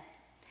women.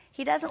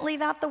 He doesn't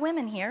leave out the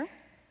women here.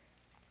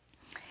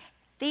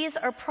 These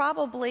are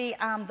probably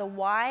the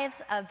wives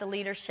of the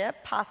leadership,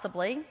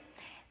 possibly.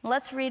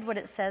 Let's read what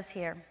it says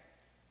here.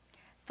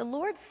 The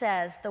Lord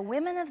says, the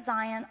women of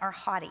Zion are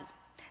haughty.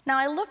 Now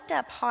I looked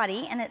up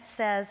haughty, and it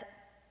says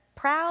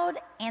proud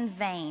and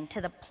vain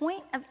to the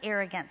point of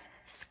arrogance,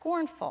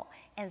 scornful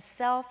and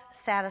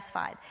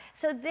self-satisfied.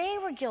 So they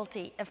were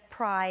guilty of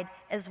pride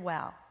as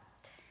well.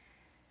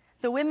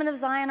 The women of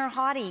Zion are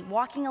haughty,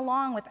 walking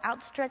along with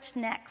outstretched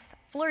necks,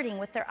 flirting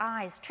with their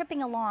eyes,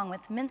 tripping along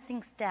with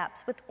mincing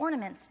steps, with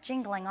ornaments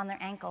jingling on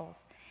their ankles.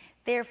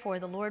 Therefore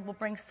the Lord will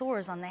bring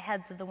sores on the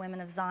heads of the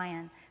women of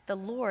Zion. The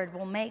Lord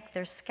will make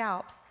their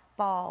scalps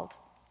bald.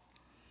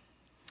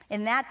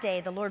 In that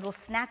day the Lord will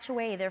snatch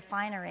away their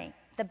finery.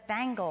 the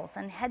bangles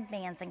and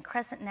headbands and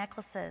crescent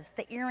necklaces,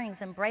 the earrings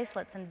and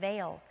bracelets and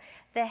veils,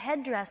 the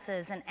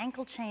headdresses and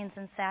ankle chains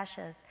and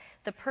sashes,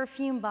 the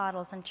perfume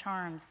bottles and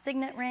charms,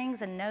 signet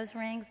rings and nose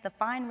rings, the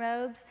fine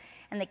robes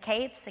and the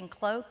capes and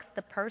cloaks,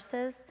 the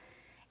purses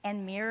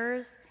and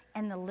mirrors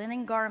and the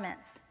linen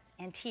garments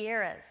and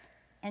tiaras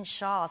and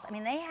shawls. I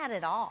mean, they had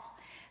it all.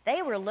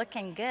 They were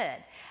looking good.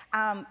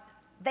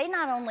 They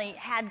not only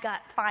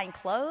got fine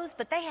clothes,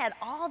 but they had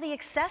all the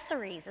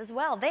accessories as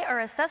well. They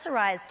are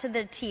accessorized to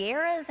the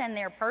tiaras and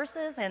their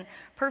purses and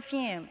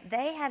perfume.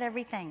 They had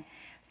everything.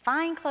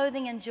 Fine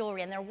clothing and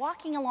jewelry. And they're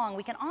walking along.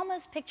 We can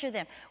almost picture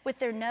them with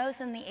their nose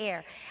in the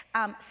air,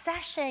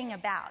 sashaying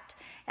about,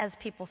 as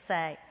people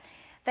say.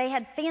 They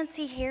had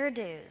fancy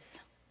hairdos,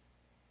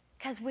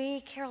 because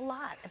we care a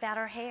lot about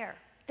our hair.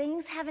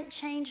 Things haven't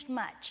changed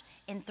much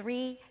in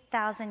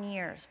 3,000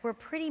 years. We're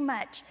pretty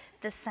much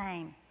the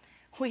same.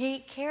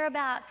 We care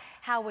about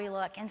how we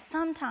look, and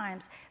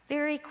sometimes,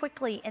 very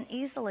quickly and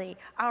easily,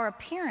 our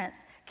appearance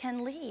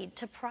can lead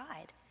to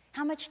pride.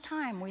 How much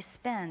time we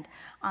spend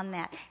on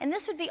that. And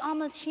this would be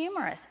almost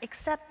humorous,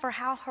 except for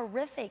how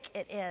horrific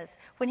it is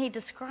when he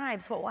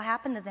describes what will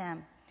happen to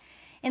them.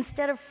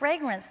 Instead of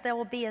fragrance, there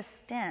will be a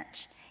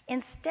stench.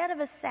 Instead of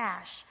a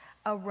sash,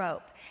 a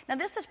rope. Now,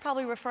 this is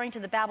probably referring to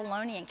the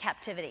Babylonian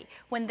captivity,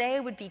 when they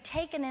would be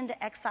taken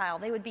into exile.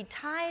 They would be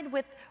tied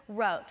with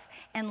ropes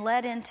and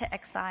led into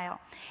exile.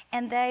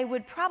 And they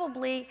would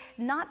probably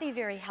not be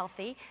very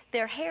healthy.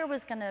 Their hair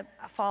was going to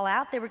fall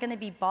out. They were going to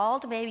be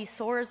bald, maybe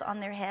sores on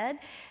their head.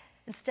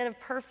 Instead of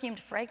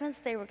perfumed fragrance,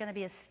 they were going to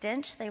be a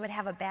stench. They would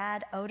have a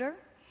bad odor.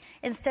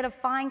 Instead of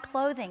fine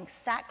clothing,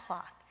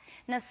 sackcloth.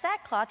 Now,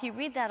 sackcloth, you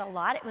read that a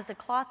lot. It was a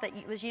cloth that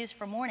was used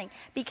for mourning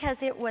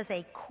because it was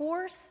a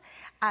coarse,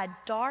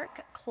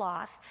 dark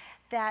cloth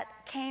that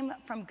came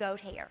from goat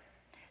hair.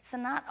 So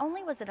not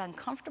only was it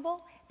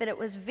uncomfortable, but it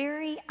was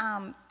very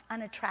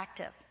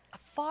unattractive, a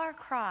far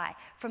cry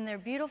from their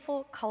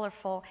beautiful,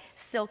 colorful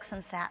silks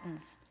and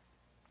satins.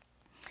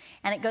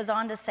 And it goes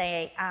on to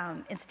say,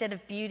 instead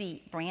of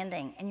beauty,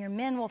 branding, and your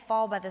men will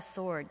fall by the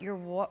sword, your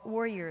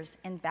warriors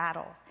in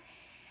battle.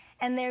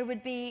 And there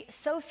would be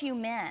so few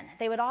men.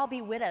 They would all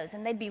be widows,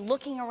 and they'd be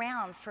looking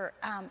around for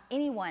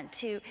anyone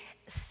to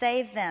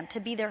save them, to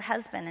be their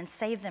husband and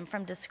save them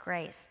from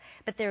disgrace.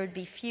 But there would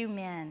be few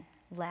men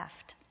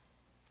left.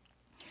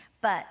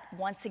 But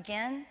once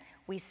again,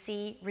 we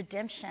see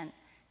redemption.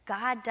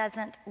 God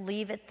doesn't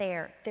leave it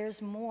there.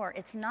 There's more.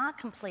 It's not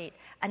complete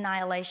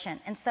annihilation.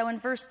 And so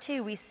in verse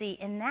 2, we see,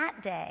 in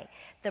that day,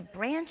 the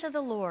branch of the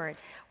Lord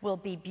will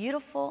be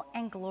beautiful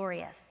and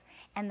glorious.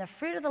 And the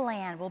fruit of the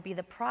land will be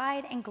the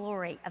pride and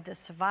glory of the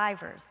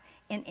survivors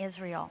in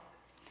Israel.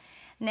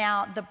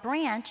 Now, the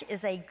branch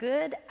is a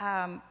good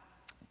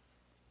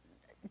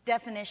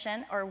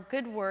definition or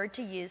good word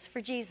to use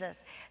for Jesus.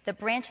 The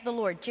branch of the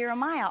Lord.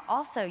 Jeremiah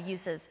also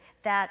uses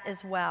that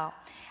as well.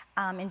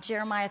 In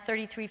Jeremiah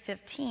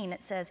 33:15, it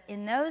says,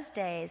 in those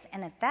days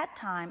and at that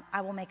time,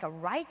 I will make a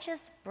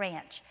righteous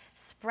branch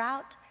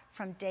sprout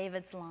from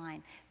David's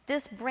line.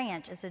 This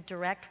branch is a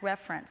direct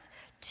reference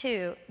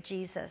to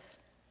Jesus.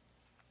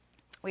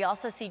 We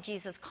also see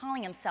Jesus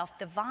calling himself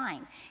the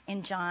vine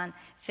in John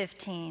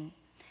 15.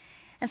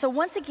 And so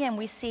once again,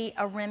 we see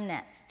a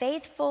remnant,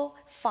 faithful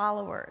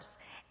followers,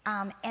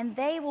 and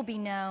they will be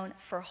known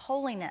for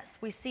holiness.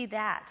 We see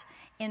that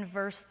in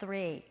verse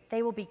 3.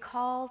 They will be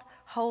called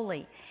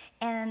holy,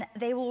 and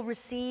they will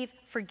receive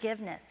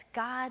forgiveness.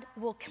 God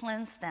will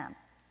cleanse them.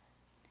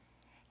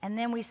 And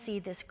then we see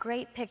this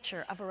great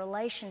picture of a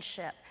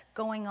relationship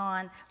going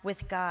on with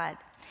God.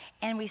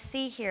 And we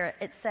see here,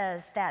 it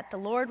says that the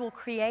Lord will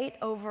create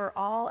over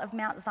all of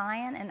Mount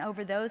Zion and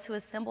over those who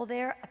assemble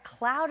there a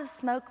cloud of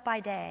smoke by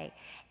day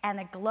and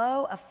a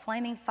glow of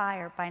flaming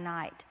fire by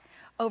night.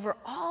 Over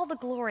all the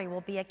glory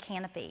will be a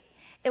canopy.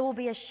 It will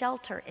be a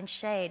shelter and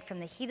shade from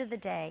the heat of the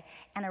day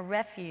and a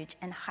refuge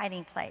and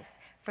hiding place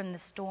from the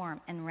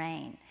storm and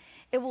rain.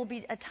 It will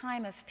be a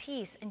time of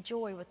peace and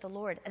joy with the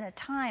Lord, and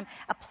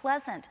a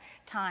pleasant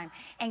time.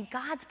 And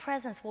God's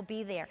presence will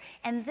be there.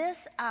 And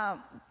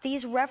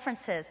these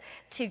references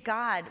to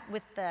God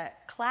with the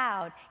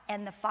cloud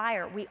and the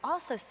fire, we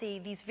also see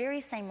these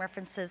very same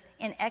references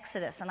in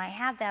Exodus. And I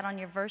have that on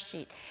your verse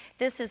sheet.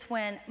 This is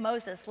when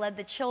Moses led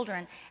the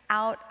children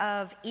out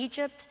of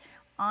Egypt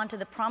onto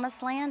the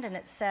promised land. And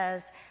it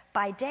says,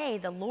 by day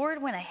the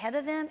Lord went ahead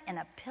of them in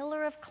a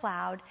pillar of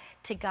cloud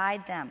to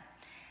guide them,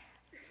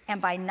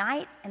 and by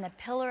night in a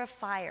pillar of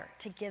fire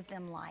to give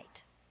them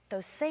light.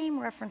 Those same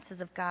references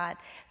of God,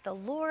 the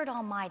Lord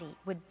Almighty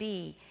would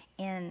be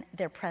in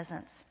their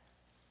presence.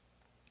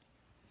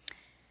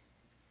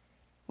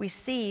 We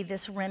see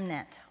this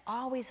remnant,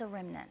 always a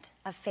remnant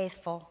of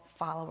faithful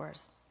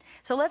followers.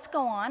 So let's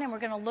go on, and we're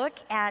going to look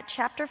at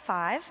chapter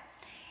 5,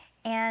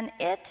 and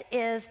it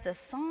is the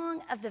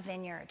Song of the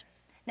Vineyard.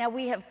 Now,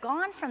 we have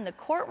gone from the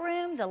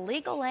courtroom, the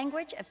legal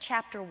language of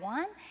chapter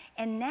 1,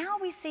 and now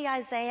we see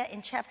Isaiah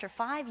in chapter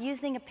 5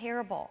 using a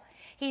parable.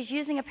 He's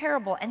using a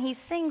parable, and he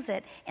sings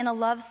it in a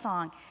love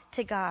song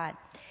to God.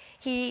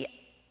 He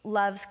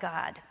loves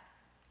God.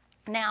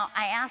 Now,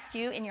 I asked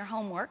you in your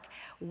homework,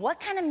 what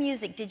kind of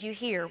music did you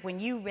hear when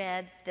you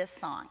read this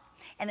song?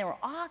 And there were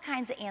all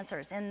kinds of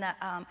answers. In the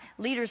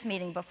leaders'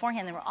 meeting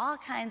beforehand, there were all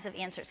kinds of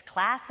answers.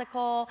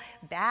 Classical,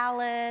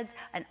 ballads,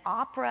 an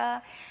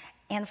opera.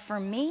 And for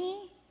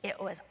me, it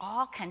was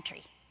all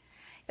country.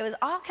 It was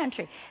all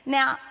country.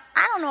 Now,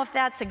 I don't know if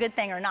that's a good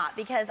thing or not,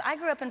 because I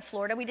grew up in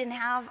Florida. We didn't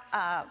have,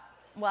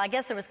 I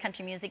guess there was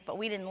country music, but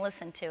we didn't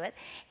listen to it.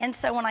 And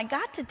so when I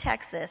got to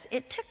Texas,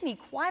 it took me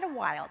quite a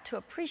while to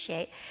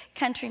appreciate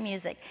country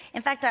music.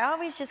 In fact, I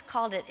always just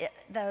called it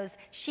those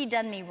She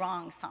Done Me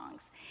Wrong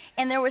songs.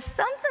 And there was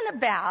something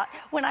about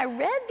when I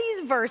read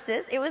these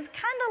verses, it was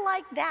kind of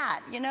like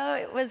that. You know,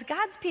 it was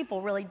God's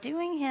people really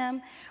doing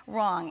him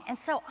wrong. And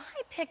so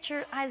I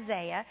picture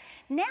Isaiah.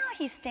 Now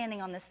he's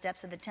standing on the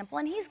steps of the temple,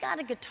 and he's got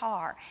a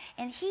guitar,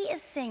 and he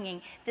is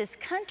singing this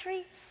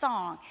country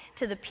song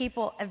to the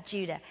people of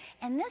Judah.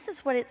 And this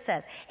is what it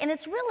says. And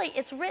it's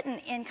written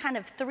in kind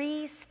of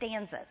 3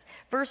 stanzas.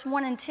 Verse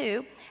 1 and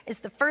 2 is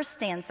the first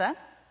stanza,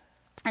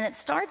 and it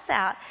starts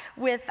out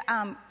with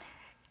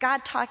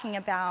God talking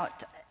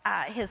about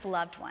his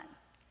loved one,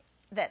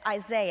 that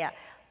Isaiah,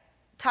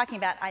 talking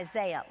about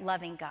Isaiah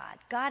loving God.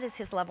 God is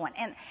his loved one.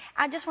 And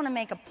I just want to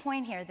make a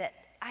point here that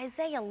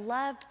Isaiah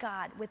loved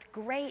God with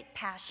great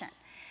passion.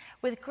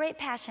 With great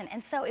passion.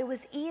 And so it was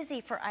easy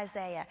for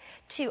Isaiah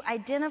to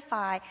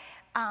identify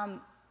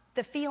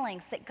the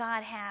feelings that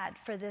God had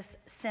for this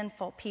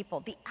sinful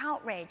people, the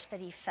outrage that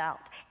he felt,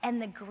 and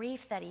the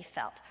grief that he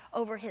felt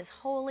over his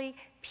holy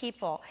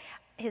people,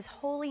 his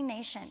holy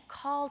nation,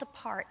 called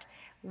apart,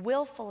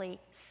 willfully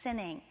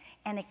sinning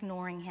and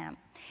ignoring him.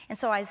 And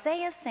so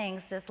Isaiah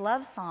sings this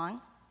love song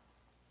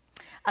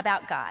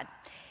about God.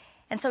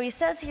 And so he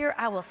says here,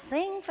 I will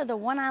sing for the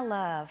one I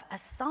love, a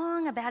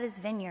song about his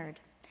vineyard.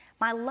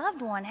 My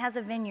loved one has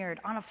a vineyard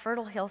on a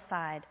fertile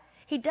hillside.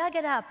 He dug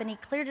it up and he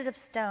cleared it of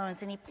stones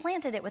and he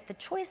planted it with the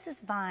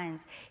choicest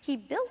vines. He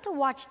built a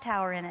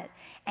watchtower in it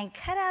and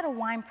cut out a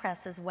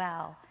winepress as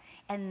well.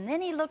 And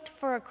then he looked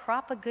for a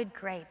crop of good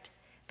grapes,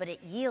 but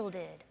it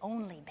yielded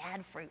only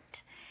bad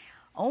fruit.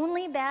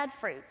 Only bad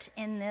fruit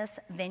in this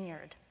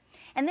vineyard.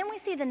 And then we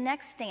see the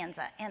next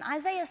stanza, and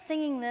Isaiah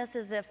singing this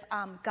as if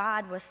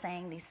God was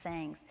saying these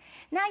things.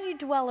 Now you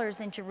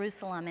dwellers in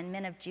Jerusalem and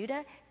men of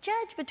Judah,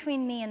 judge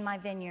between me and my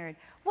vineyard.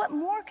 What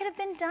more could have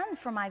been done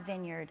for my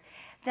vineyard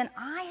than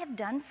I have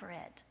done for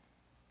it?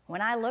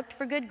 When I looked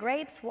for good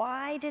grapes,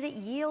 why did it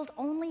yield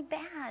only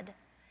bad?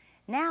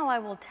 Now I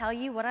will tell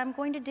you what I'm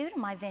going to do to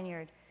my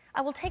vineyard. I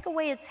will take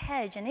away its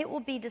hedge, and it will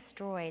be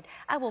destroyed.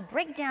 I will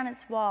break down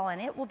its wall,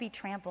 and it will be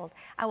trampled.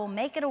 I will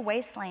make it a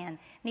wasteland,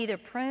 neither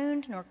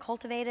pruned nor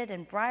cultivated,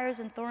 and briars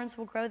and thorns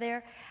will grow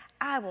there.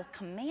 I will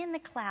command the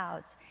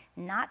clouds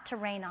not to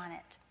rain on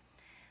it.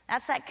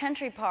 That's that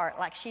country part,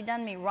 like she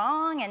done me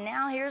wrong, and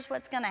now here's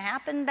what's going to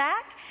happen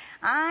back.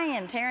 I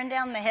am tearing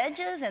down the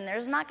hedges, and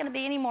there's not going to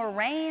be any more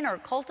rain or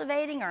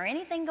cultivating or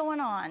anything going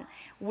on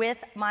with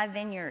my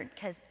vineyard,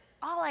 because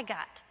all I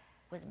got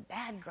was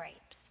bad grapes.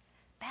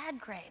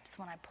 Bad grapes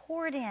when I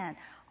poured in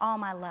all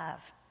my love.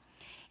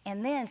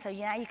 And then, so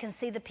now you can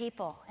see the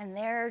people, and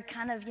they're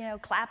kind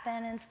of,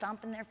 clapping and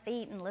stomping their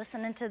feet and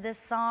listening to this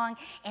song.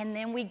 And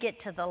then we get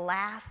to the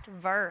last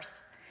verse,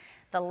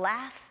 the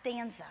last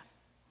stanza.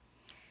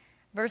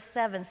 Verse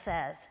 7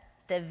 says,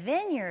 the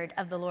vineyard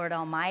of the Lord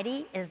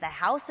Almighty is the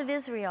house of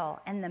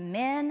Israel, and the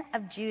men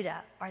of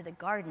Judah are the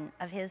garden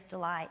of his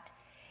delight.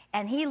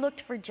 And he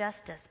looked for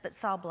justice, but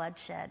saw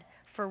bloodshed,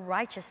 for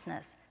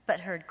righteousness, but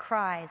heard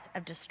cries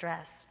of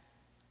distress.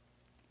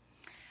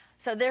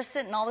 So they're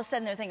sitting, all of a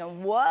sudden they're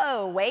thinking,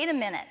 whoa, wait a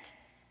minute.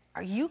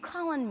 Are you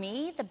calling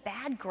me the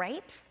bad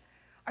grapes?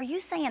 Are you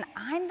saying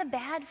I'm the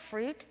bad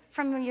fruit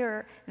from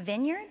your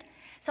vineyard?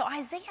 So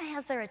Isaiah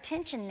has their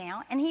attention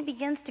now, and he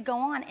begins to go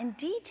on and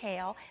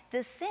detail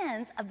the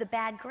sins of the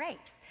bad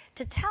grapes,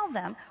 to tell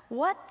them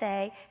what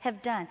they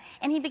have done.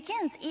 And he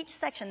begins each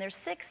section, there's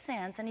 6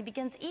 sins, and he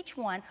begins each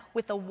one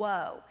with a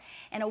woe.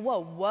 And a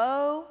woe,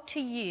 woe to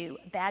you,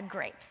 bad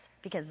grapes,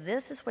 because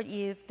this is what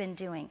you've been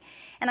doing.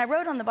 And I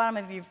wrote on the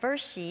bottom of your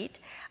verse sheet,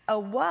 a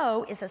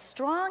woe is a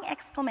strong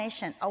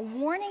exclamation, a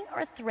warning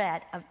or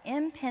threat of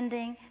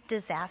impending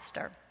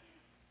disaster.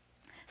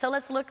 So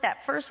let's look,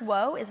 that first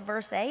woe is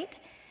verse 8.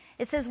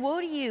 It says, woe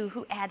to you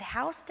who add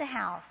house to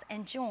house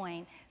and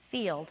join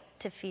field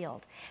to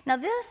field. Now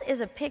this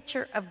is a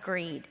picture of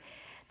greed.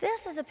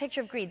 This is a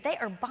picture of greed. They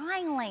are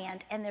buying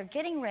land and they're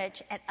getting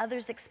rich at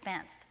others'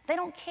 expense. They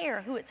don't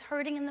care who it's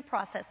hurting in the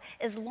process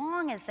as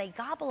long as they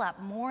gobble up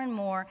more and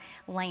more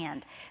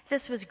land.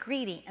 This was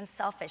greedy and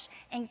selfish.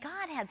 And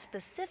God had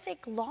specific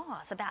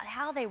laws about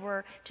how they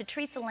were to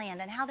treat the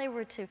land and how they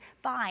were to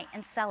buy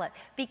and sell it,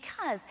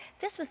 because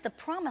this was the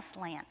promised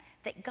land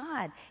that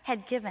God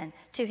had given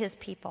to his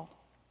people.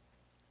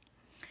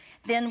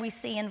 Then we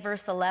see in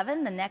verse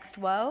 11, the next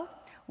woe.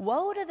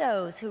 Woe to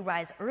those who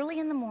rise early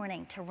in the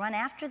morning to run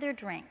after their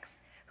drinks,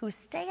 who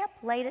stay up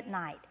late at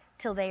night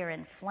till they are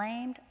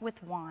inflamed with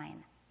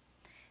wine.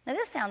 Now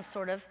this sounds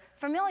sort of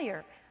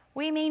familiar.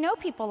 We may know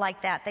people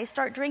like that. They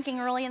start drinking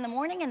early in the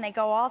morning and they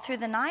go all through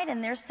the night,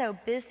 and they're so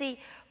busy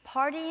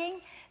partying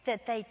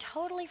that they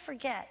totally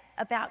forget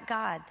about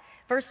God.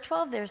 Verse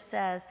 12 there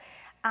says,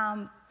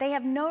 they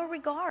have no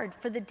regard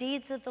for the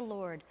deeds of the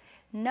Lord,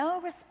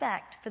 no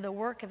respect for the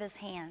work of his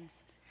hands.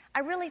 I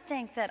really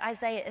think that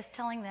Isaiah is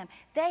telling them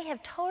they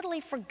have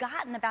totally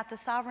forgotten about the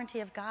sovereignty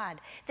of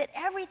God, that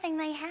everything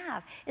they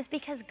have is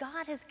because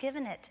God has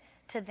given it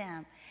to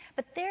them.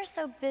 But they're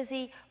so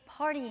busy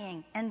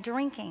partying and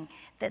drinking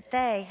that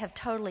they have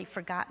totally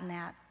forgotten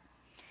that.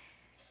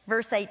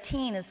 Verse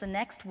 18 is the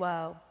next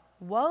woe.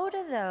 Woe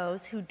to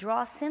those who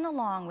draw sin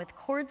along with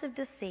cords of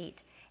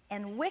deceit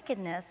and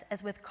wickedness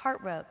as with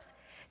cart ropes.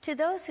 To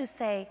those who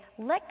say,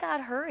 let God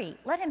hurry,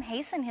 let him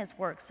hasten his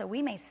work so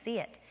we may see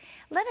it.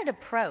 Let it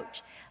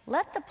approach.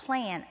 Let the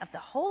plan of the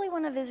Holy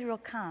One of Israel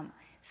come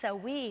so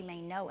we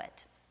may know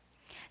it.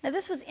 Now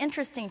this was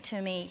interesting to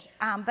me,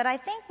 but I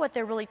think what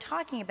they're really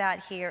talking about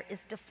here is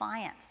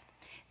defiance.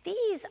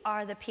 These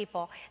are the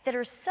people that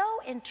are so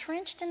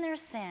entrenched in their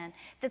sin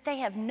that they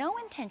have no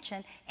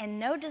intention and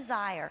no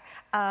desire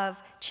of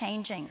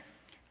changing.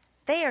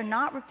 They are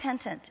not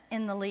repentant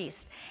in the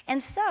least.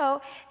 And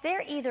so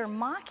they're either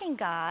mocking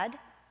God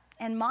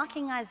and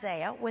mocking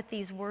Isaiah with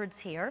these words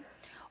here,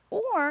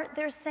 or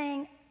they're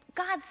saying,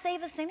 God,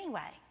 save us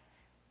anyway.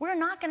 We're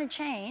not going to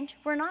change.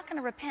 We're not going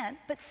to repent,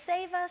 but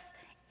save us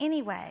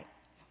anyway.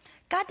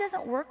 God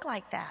doesn't work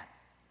like that.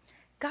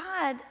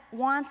 God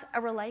wants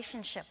a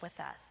relationship with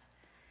us.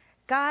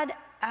 God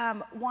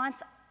wants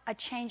a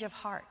change of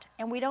heart,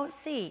 and we don't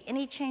see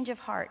any change of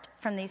heart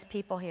from these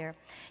people here.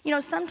 You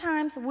know,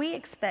 sometimes we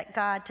expect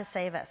God to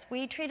save us.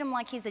 We treat him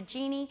like he's a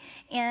genie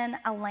in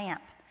a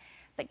lamp.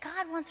 But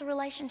God wants a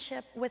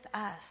relationship with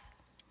us.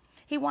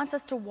 He wants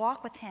us to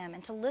walk with him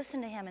and to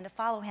listen to him and to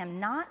follow him,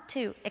 not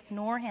to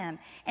ignore him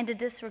and to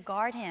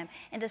disregard him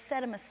and to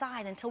set him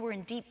aside until we're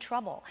in deep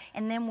trouble,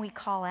 and then we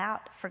call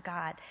out for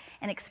God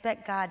and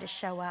expect God to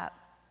show up.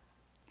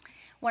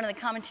 One of the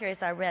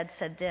commentaries I read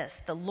said this: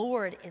 the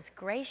Lord is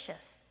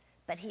gracious,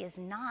 but he is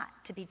not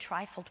to be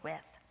trifled with.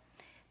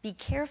 Be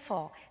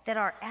careful that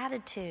our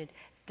attitude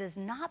does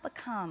not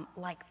become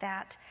like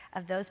that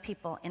of those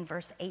people in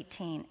verse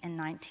 18 and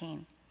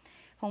 19,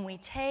 when we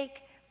take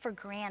for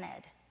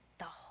granted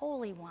the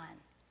Holy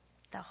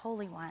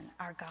One,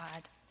 our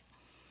God.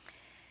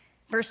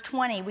 Verse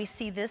 20, we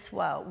see this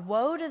woe.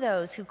 Woe to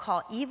those who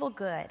call evil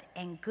good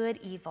and good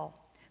evil,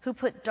 who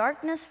put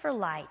darkness for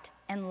light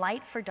and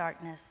light for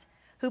darkness,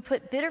 who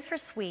put bitter for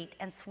sweet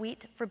and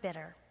sweet for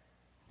bitter.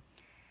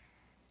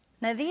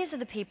 Now, these are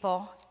the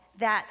people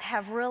that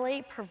have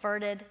really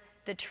perverted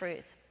the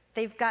truth.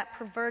 They've got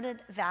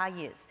perverted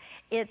values.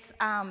 It's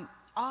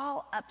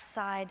all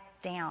upside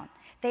down.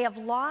 They have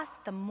lost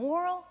the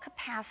moral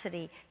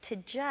capacity to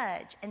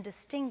judge and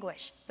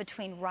distinguish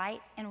between right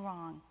and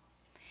wrong.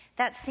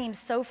 That seems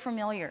so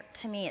familiar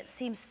to me. It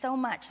seems so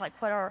much like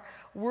what our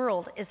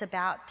world is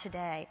about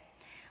today.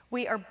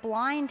 We are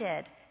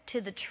blinded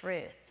to the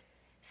truth.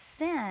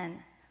 Sin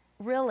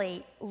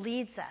really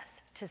leads us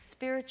to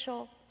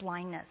spiritual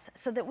blindness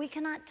so that we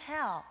cannot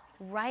tell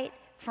right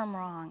from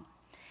wrong.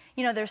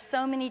 You know, there's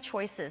so many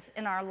choices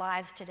in our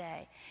lives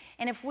today.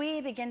 And if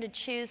we begin to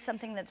choose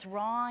something that's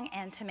wrong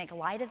and to make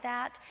light of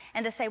that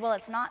and to say, well,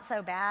 it's not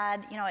so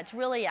bad, you know, it's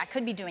really, I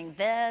could be doing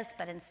this,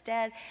 but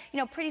instead, you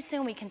know, pretty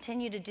soon we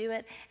continue to do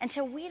it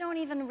until we don't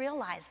even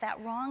realize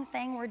that wrong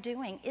thing we're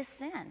doing is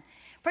sin.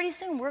 Pretty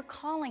soon we're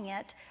calling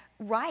it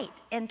right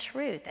and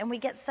truth, and we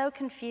get so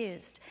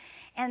confused.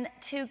 And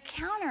to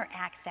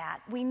counteract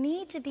that, we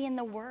need to be in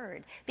the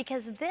Word,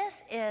 because this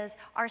is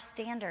our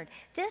standard.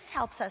 This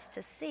helps us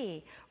to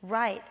see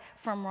right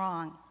from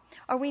wrong.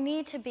 Or we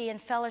need to be in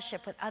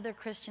fellowship with other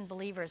Christian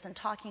believers and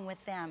talking with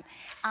them,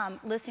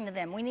 listening to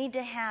them. We need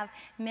to have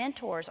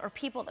mentors or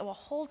people that will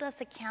hold us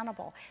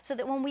accountable so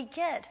that when we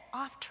get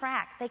off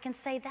track, they can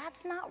say,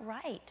 that's not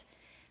right.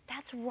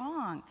 That's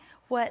wrong,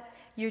 what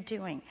you're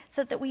doing,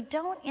 so that we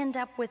don't end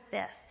up with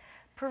this.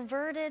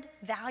 Perverted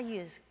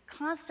values,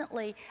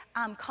 constantly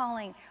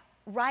calling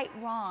right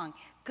wrong,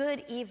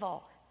 good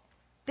evil,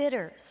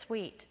 bitter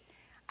sweet.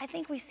 I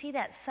think we see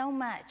that so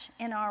much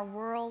in our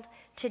world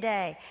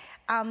today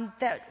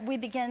that we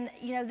begin,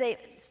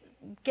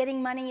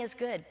 getting money is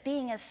good.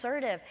 Being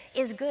assertive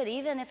is good,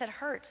 even if it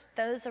hurts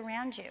those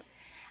around you.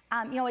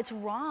 It's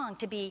wrong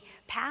to be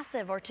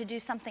passive or to do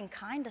something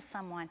kind to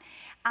someone.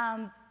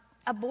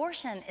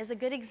 Abortion is a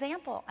good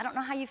example. I don't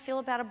know how you feel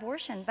about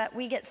abortion, but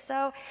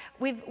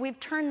we've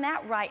turned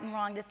that right and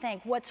wrong to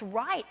think what's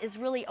right is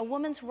really a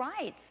woman's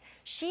rights.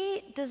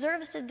 She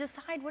deserves to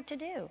decide what to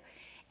do.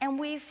 And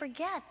we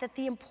forget that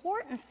the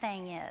important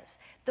thing is,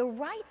 the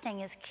right thing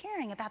is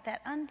caring about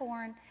that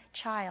unborn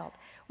child.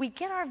 We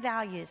get our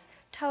values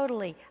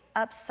totally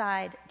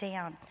upside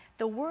down.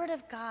 The Word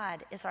of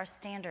God is our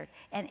standard,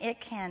 and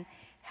it can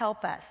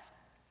help us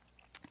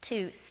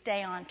to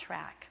stay on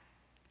track.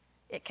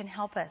 It can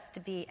help us to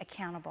be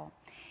accountable.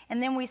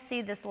 And then we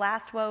see this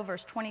last woe,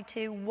 verse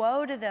 22.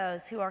 Woe to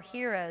those who are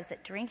heroes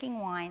at drinking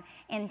wine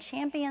and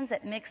champions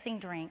at mixing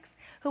drinks,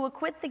 who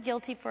acquit the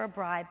guilty for a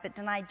bribe but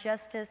deny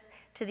justice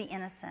to the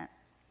innocent.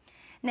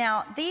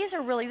 Now, this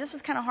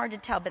was kind of hard to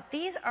tell, but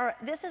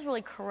this is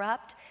really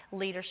corrupt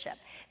leadership.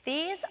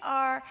 These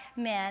are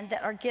men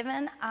that are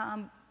given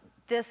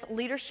this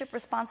leadership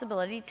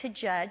responsibility to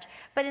judge,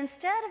 but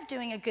instead of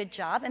doing a good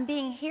job and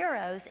being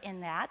heroes in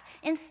that,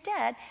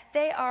 instead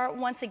they are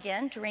once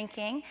again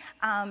drinking,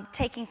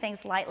 taking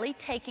things lightly,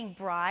 taking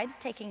bribes,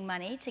 taking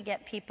money to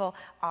get people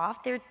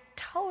off. They're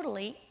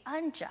totally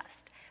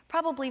unjust,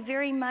 probably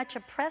very much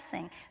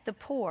oppressing the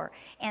poor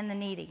and the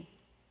needy.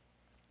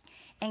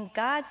 And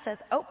God says,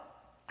 oh,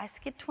 I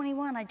skipped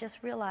 21. I just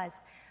realized.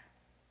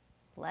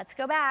 Let's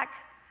go back.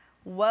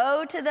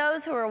 Woe to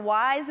those who are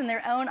wise in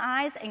their own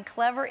eyes and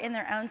clever in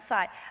their own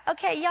sight.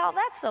 Okay, y'all,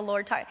 that's the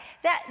Lord talking.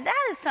 That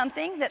is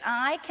something that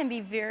I can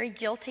be very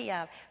guilty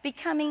of,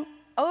 becoming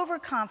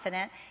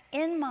overconfident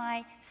in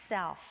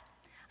myself.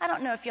 I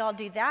don't know if y'all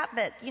do that,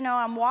 but,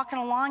 I'm walking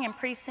along and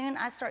pretty soon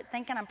I start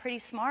thinking I'm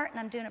pretty smart and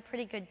I'm doing a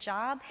pretty good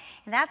job.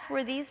 And that's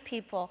where these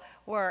people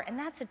were. And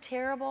that's a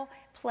terrible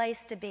place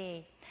to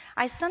be.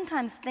 I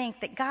sometimes think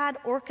that God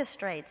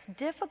orchestrates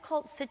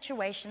difficult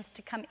situations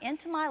to come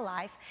into my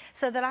life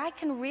so that I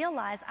can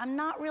realize I'm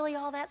not really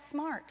all that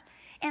smart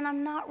and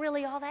I'm not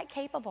really all that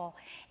capable.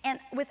 And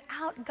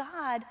without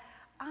God,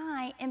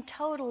 I am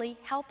totally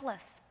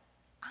helpless.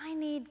 I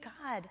need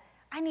God.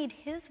 I need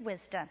His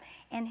wisdom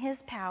and His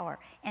power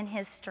and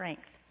His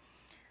strength.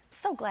 I'm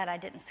so glad I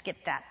didn't skip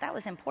that. That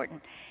was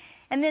important.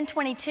 And then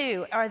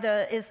 22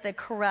 is the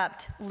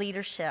corrupt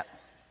leadership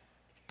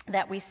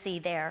that we see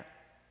there.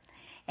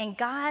 And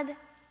God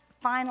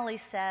finally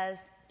says,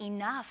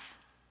 enough.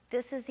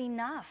 This is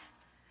enough.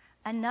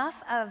 Enough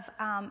of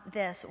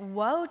this.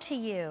 Woe to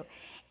you.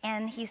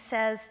 And He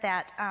says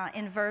that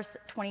in verse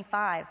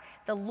 25,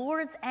 the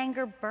Lord's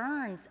anger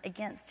burns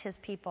against His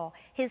people.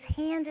 His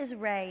hand is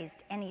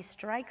raised and He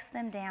strikes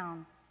them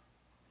down.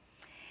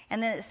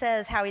 And then it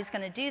says how He's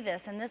going to do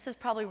this. And this is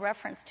probably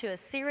reference to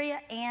Assyria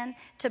and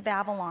to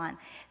Babylon.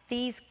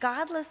 These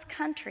godless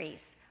countries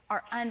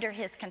are under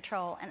His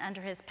control and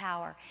under His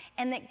power.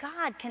 And that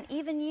God can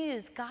even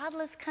use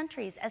godless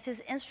countries as His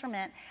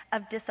instrument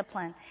of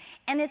discipline.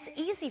 And it's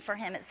easy for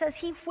Him. It says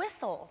He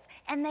whistles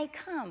and they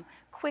come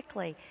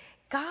quickly.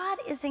 God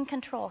is in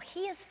control.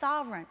 He is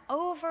sovereign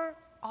over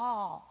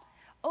all,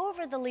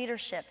 over the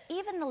leadership,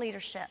 even the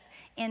leadership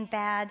in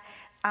bad,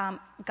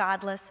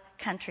 godless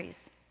countries.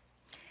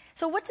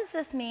 So what does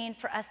this mean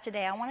for us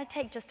today? I want to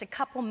take just a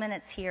couple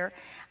minutes here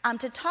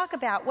to talk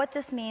about what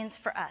this means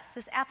for us,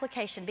 this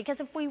application. Because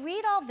if we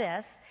read all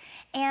this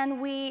and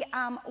we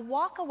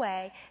walk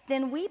away,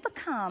 then we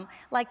become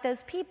like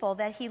those people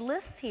that He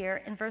lists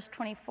here in verse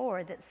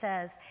 24 that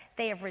says,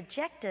 they have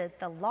rejected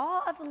the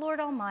law of the Lord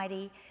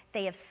Almighty.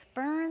 They have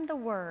spurned the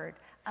word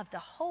of the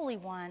Holy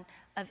One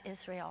of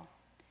Israel.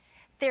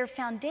 Their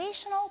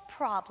foundational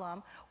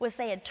problem was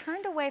they had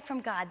turned away from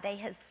God. They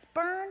had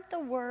spurned the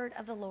word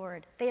of the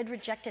Lord. They had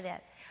rejected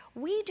it.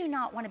 We do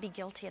not want to be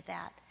guilty of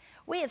that.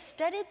 We have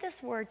studied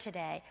this word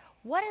today.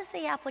 What is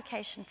the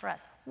application for us?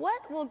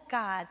 What will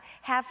God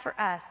have for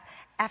us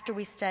after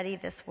we study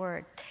this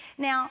word?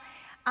 Now,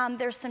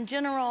 there's some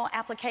general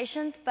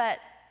applications, but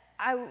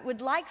I would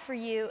like for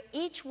you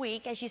each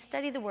week as you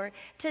study the Word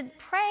to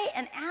pray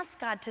and ask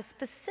God to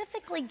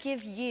specifically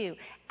give you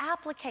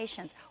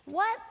applications.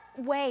 What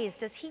ways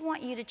does He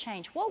want you to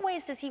change? What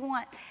ways does He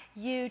want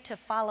you to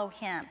follow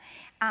Him?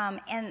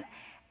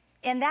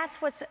 And that's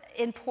what's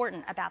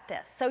important about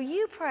this. So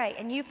you pray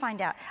and you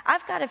find out.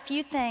 I've got a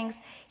few things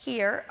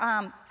here.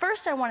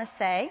 First, I want to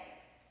say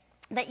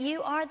that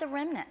you are the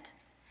remnant.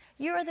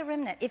 You are the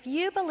remnant. If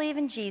you believe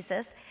in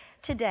Jesus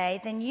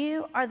today, then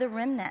you are the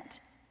remnant.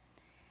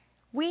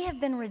 We have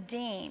been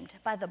redeemed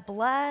by the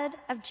blood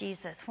of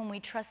Jesus when we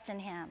trust in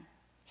Him.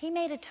 He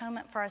made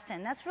atonement for our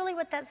sin. That's really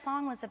what that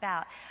song was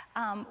about,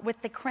 with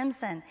the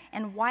crimson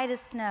and white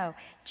as snow.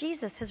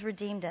 Jesus has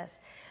redeemed us.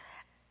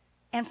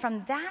 And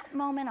from that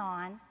moment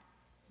on,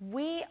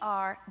 we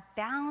are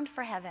bound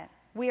for heaven.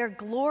 We are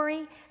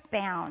glory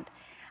bound.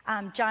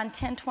 John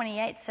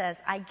 10:28 says,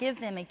 I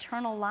give them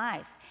eternal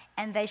life,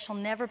 and they shall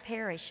never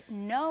perish.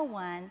 No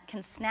one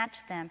can snatch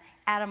them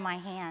out of my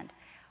hand.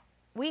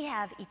 We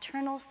have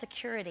eternal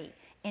security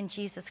in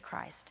Jesus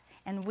Christ,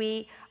 and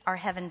we are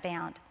heaven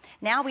bound.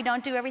 Now, we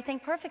don't do everything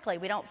perfectly.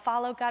 We don't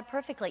follow God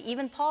perfectly.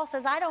 Even Paul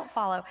says, I don't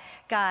follow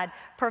God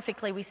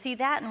perfectly. We see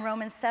that in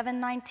Romans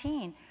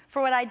 7:19.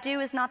 For what I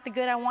do is not the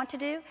good I want to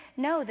do.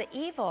 No, the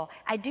evil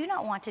I do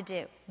not want to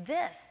do.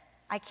 This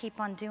I keep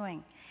on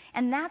doing.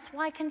 And that's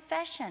why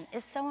confession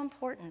is so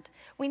important.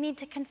 We need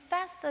to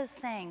confess those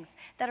things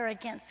that are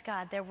against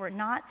God, that we're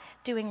not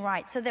doing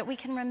right, so that we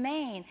can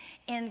remain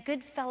in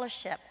good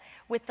fellowship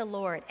with the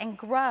Lord and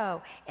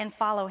grow and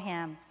follow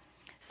Him.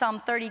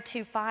 Psalm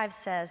 32:5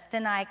 says,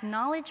 Then I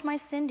acknowledged my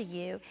sin to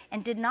you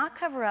and did not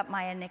cover up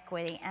my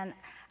iniquity. And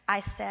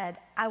I said,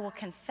 I will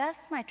confess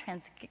my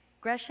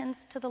transgressions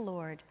to the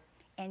Lord,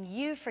 and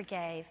you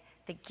forgave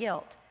the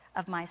guilt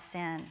of my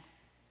sin.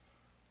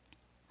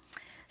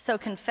 So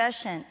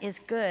confession is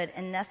good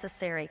and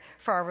necessary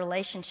for our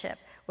relationship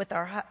with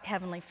our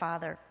Heavenly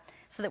Father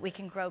so that we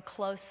can grow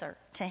closer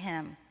to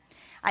Him.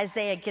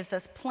 Isaiah gives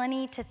us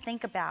plenty to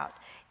think about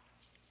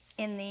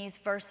in these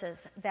verses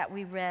that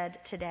we read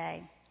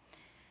today.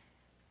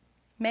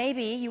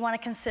 Maybe you want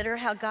to consider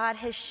how God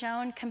has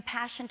shown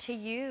compassion to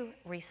you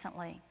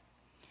recently.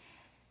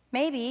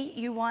 Maybe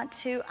you want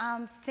to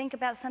think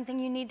about something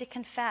you need to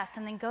confess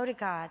and then go to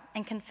God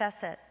and confess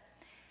it.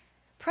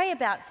 Pray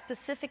about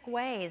specific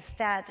ways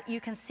that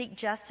you can seek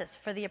justice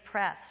for the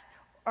oppressed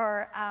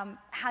or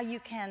how you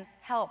can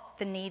help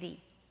the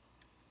needy.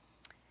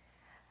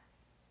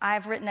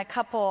 I've written a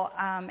couple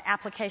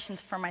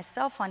applications for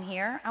myself on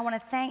here. I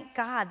want to thank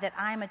God that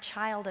I'm a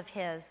child of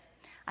His.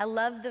 I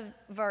love the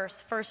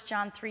verse, 1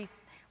 John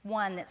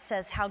 3:1, that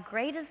says, "How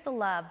great is the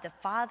love the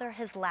Father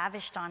has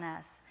lavished on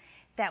us,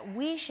 that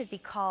we should be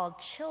called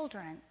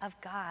children of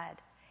God."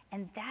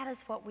 And that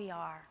is what we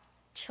are,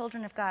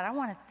 children of God. I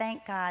want to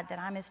thank God that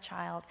I'm His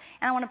child.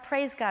 And I want to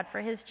praise God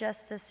for His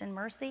justice and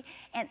mercy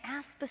and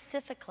ask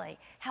specifically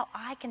how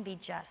I can be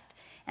just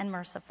and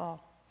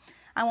merciful.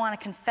 I want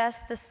to confess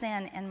the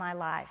sin in my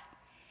life.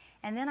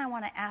 And then I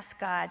want to ask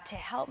God to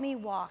help me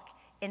walk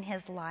in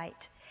His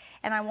light.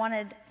 And I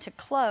wanted to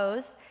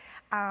close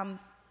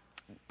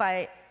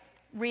by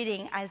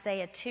reading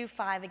Isaiah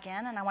 2:5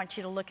 again, and I want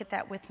you to look at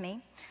that with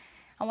me.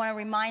 I want to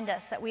remind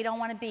us that we don't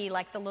want to be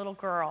like the little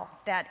girl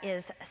that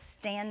is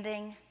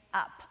standing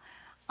up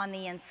on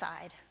the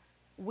inside.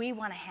 We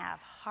want to have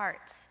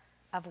hearts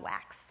of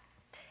wax.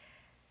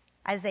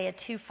 Isaiah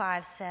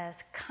 2:5 says,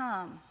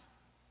 "Come,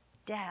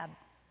 Deb,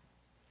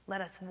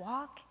 let us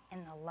walk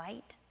in the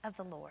light of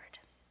the Lord."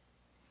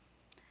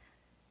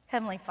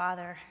 Heavenly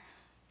Father,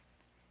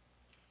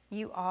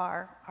 You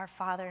are our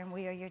Father and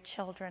we are Your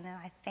children, and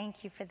I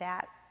thank You for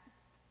that.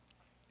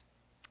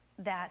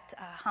 That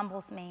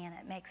humbles me and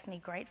it makes me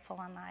grateful,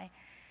 and I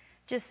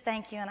just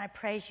thank You and I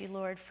praise You,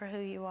 Lord, for who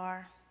You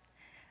are.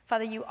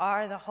 Father, You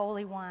are the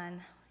Holy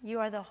One. You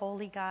are the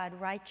Holy God,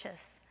 righteous.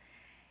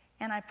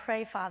 And I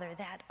pray, Father,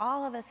 that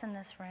all of us in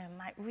this room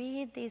might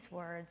read these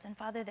words, and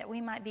Father, that we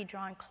might be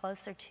drawn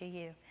closer to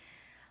You.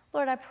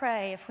 Lord, I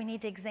pray if we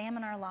need to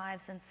examine our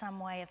lives in some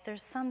way, if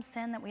there's some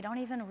sin that we don't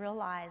even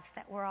realize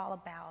that we're all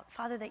about,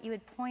 Father, that You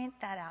would point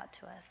that out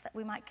to us, that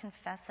we might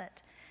confess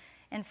it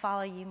and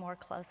follow You more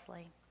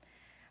closely.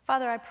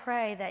 Father, I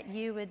pray that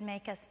You would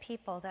make us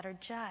people that are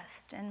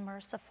just and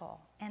merciful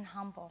and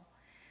humble.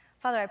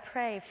 Father, I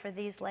pray for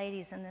these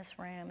ladies in this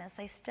room as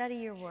they study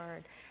Your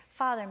word.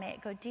 Father, may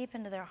it go deep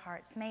into their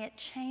hearts. May it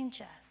change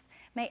us.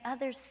 May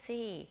others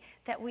see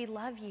that we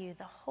love You,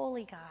 the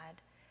holy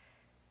God,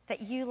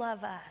 that You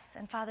love us.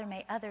 And Father,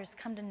 may others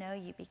come to know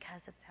You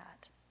because of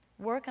that.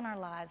 Work in our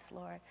lives,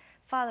 Lord.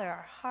 Father,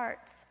 our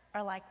hearts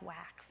are like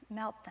wax.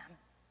 Melt them.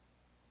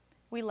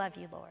 We love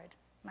You, Lord.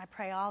 And I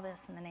pray all this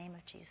in the name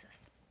of Jesus.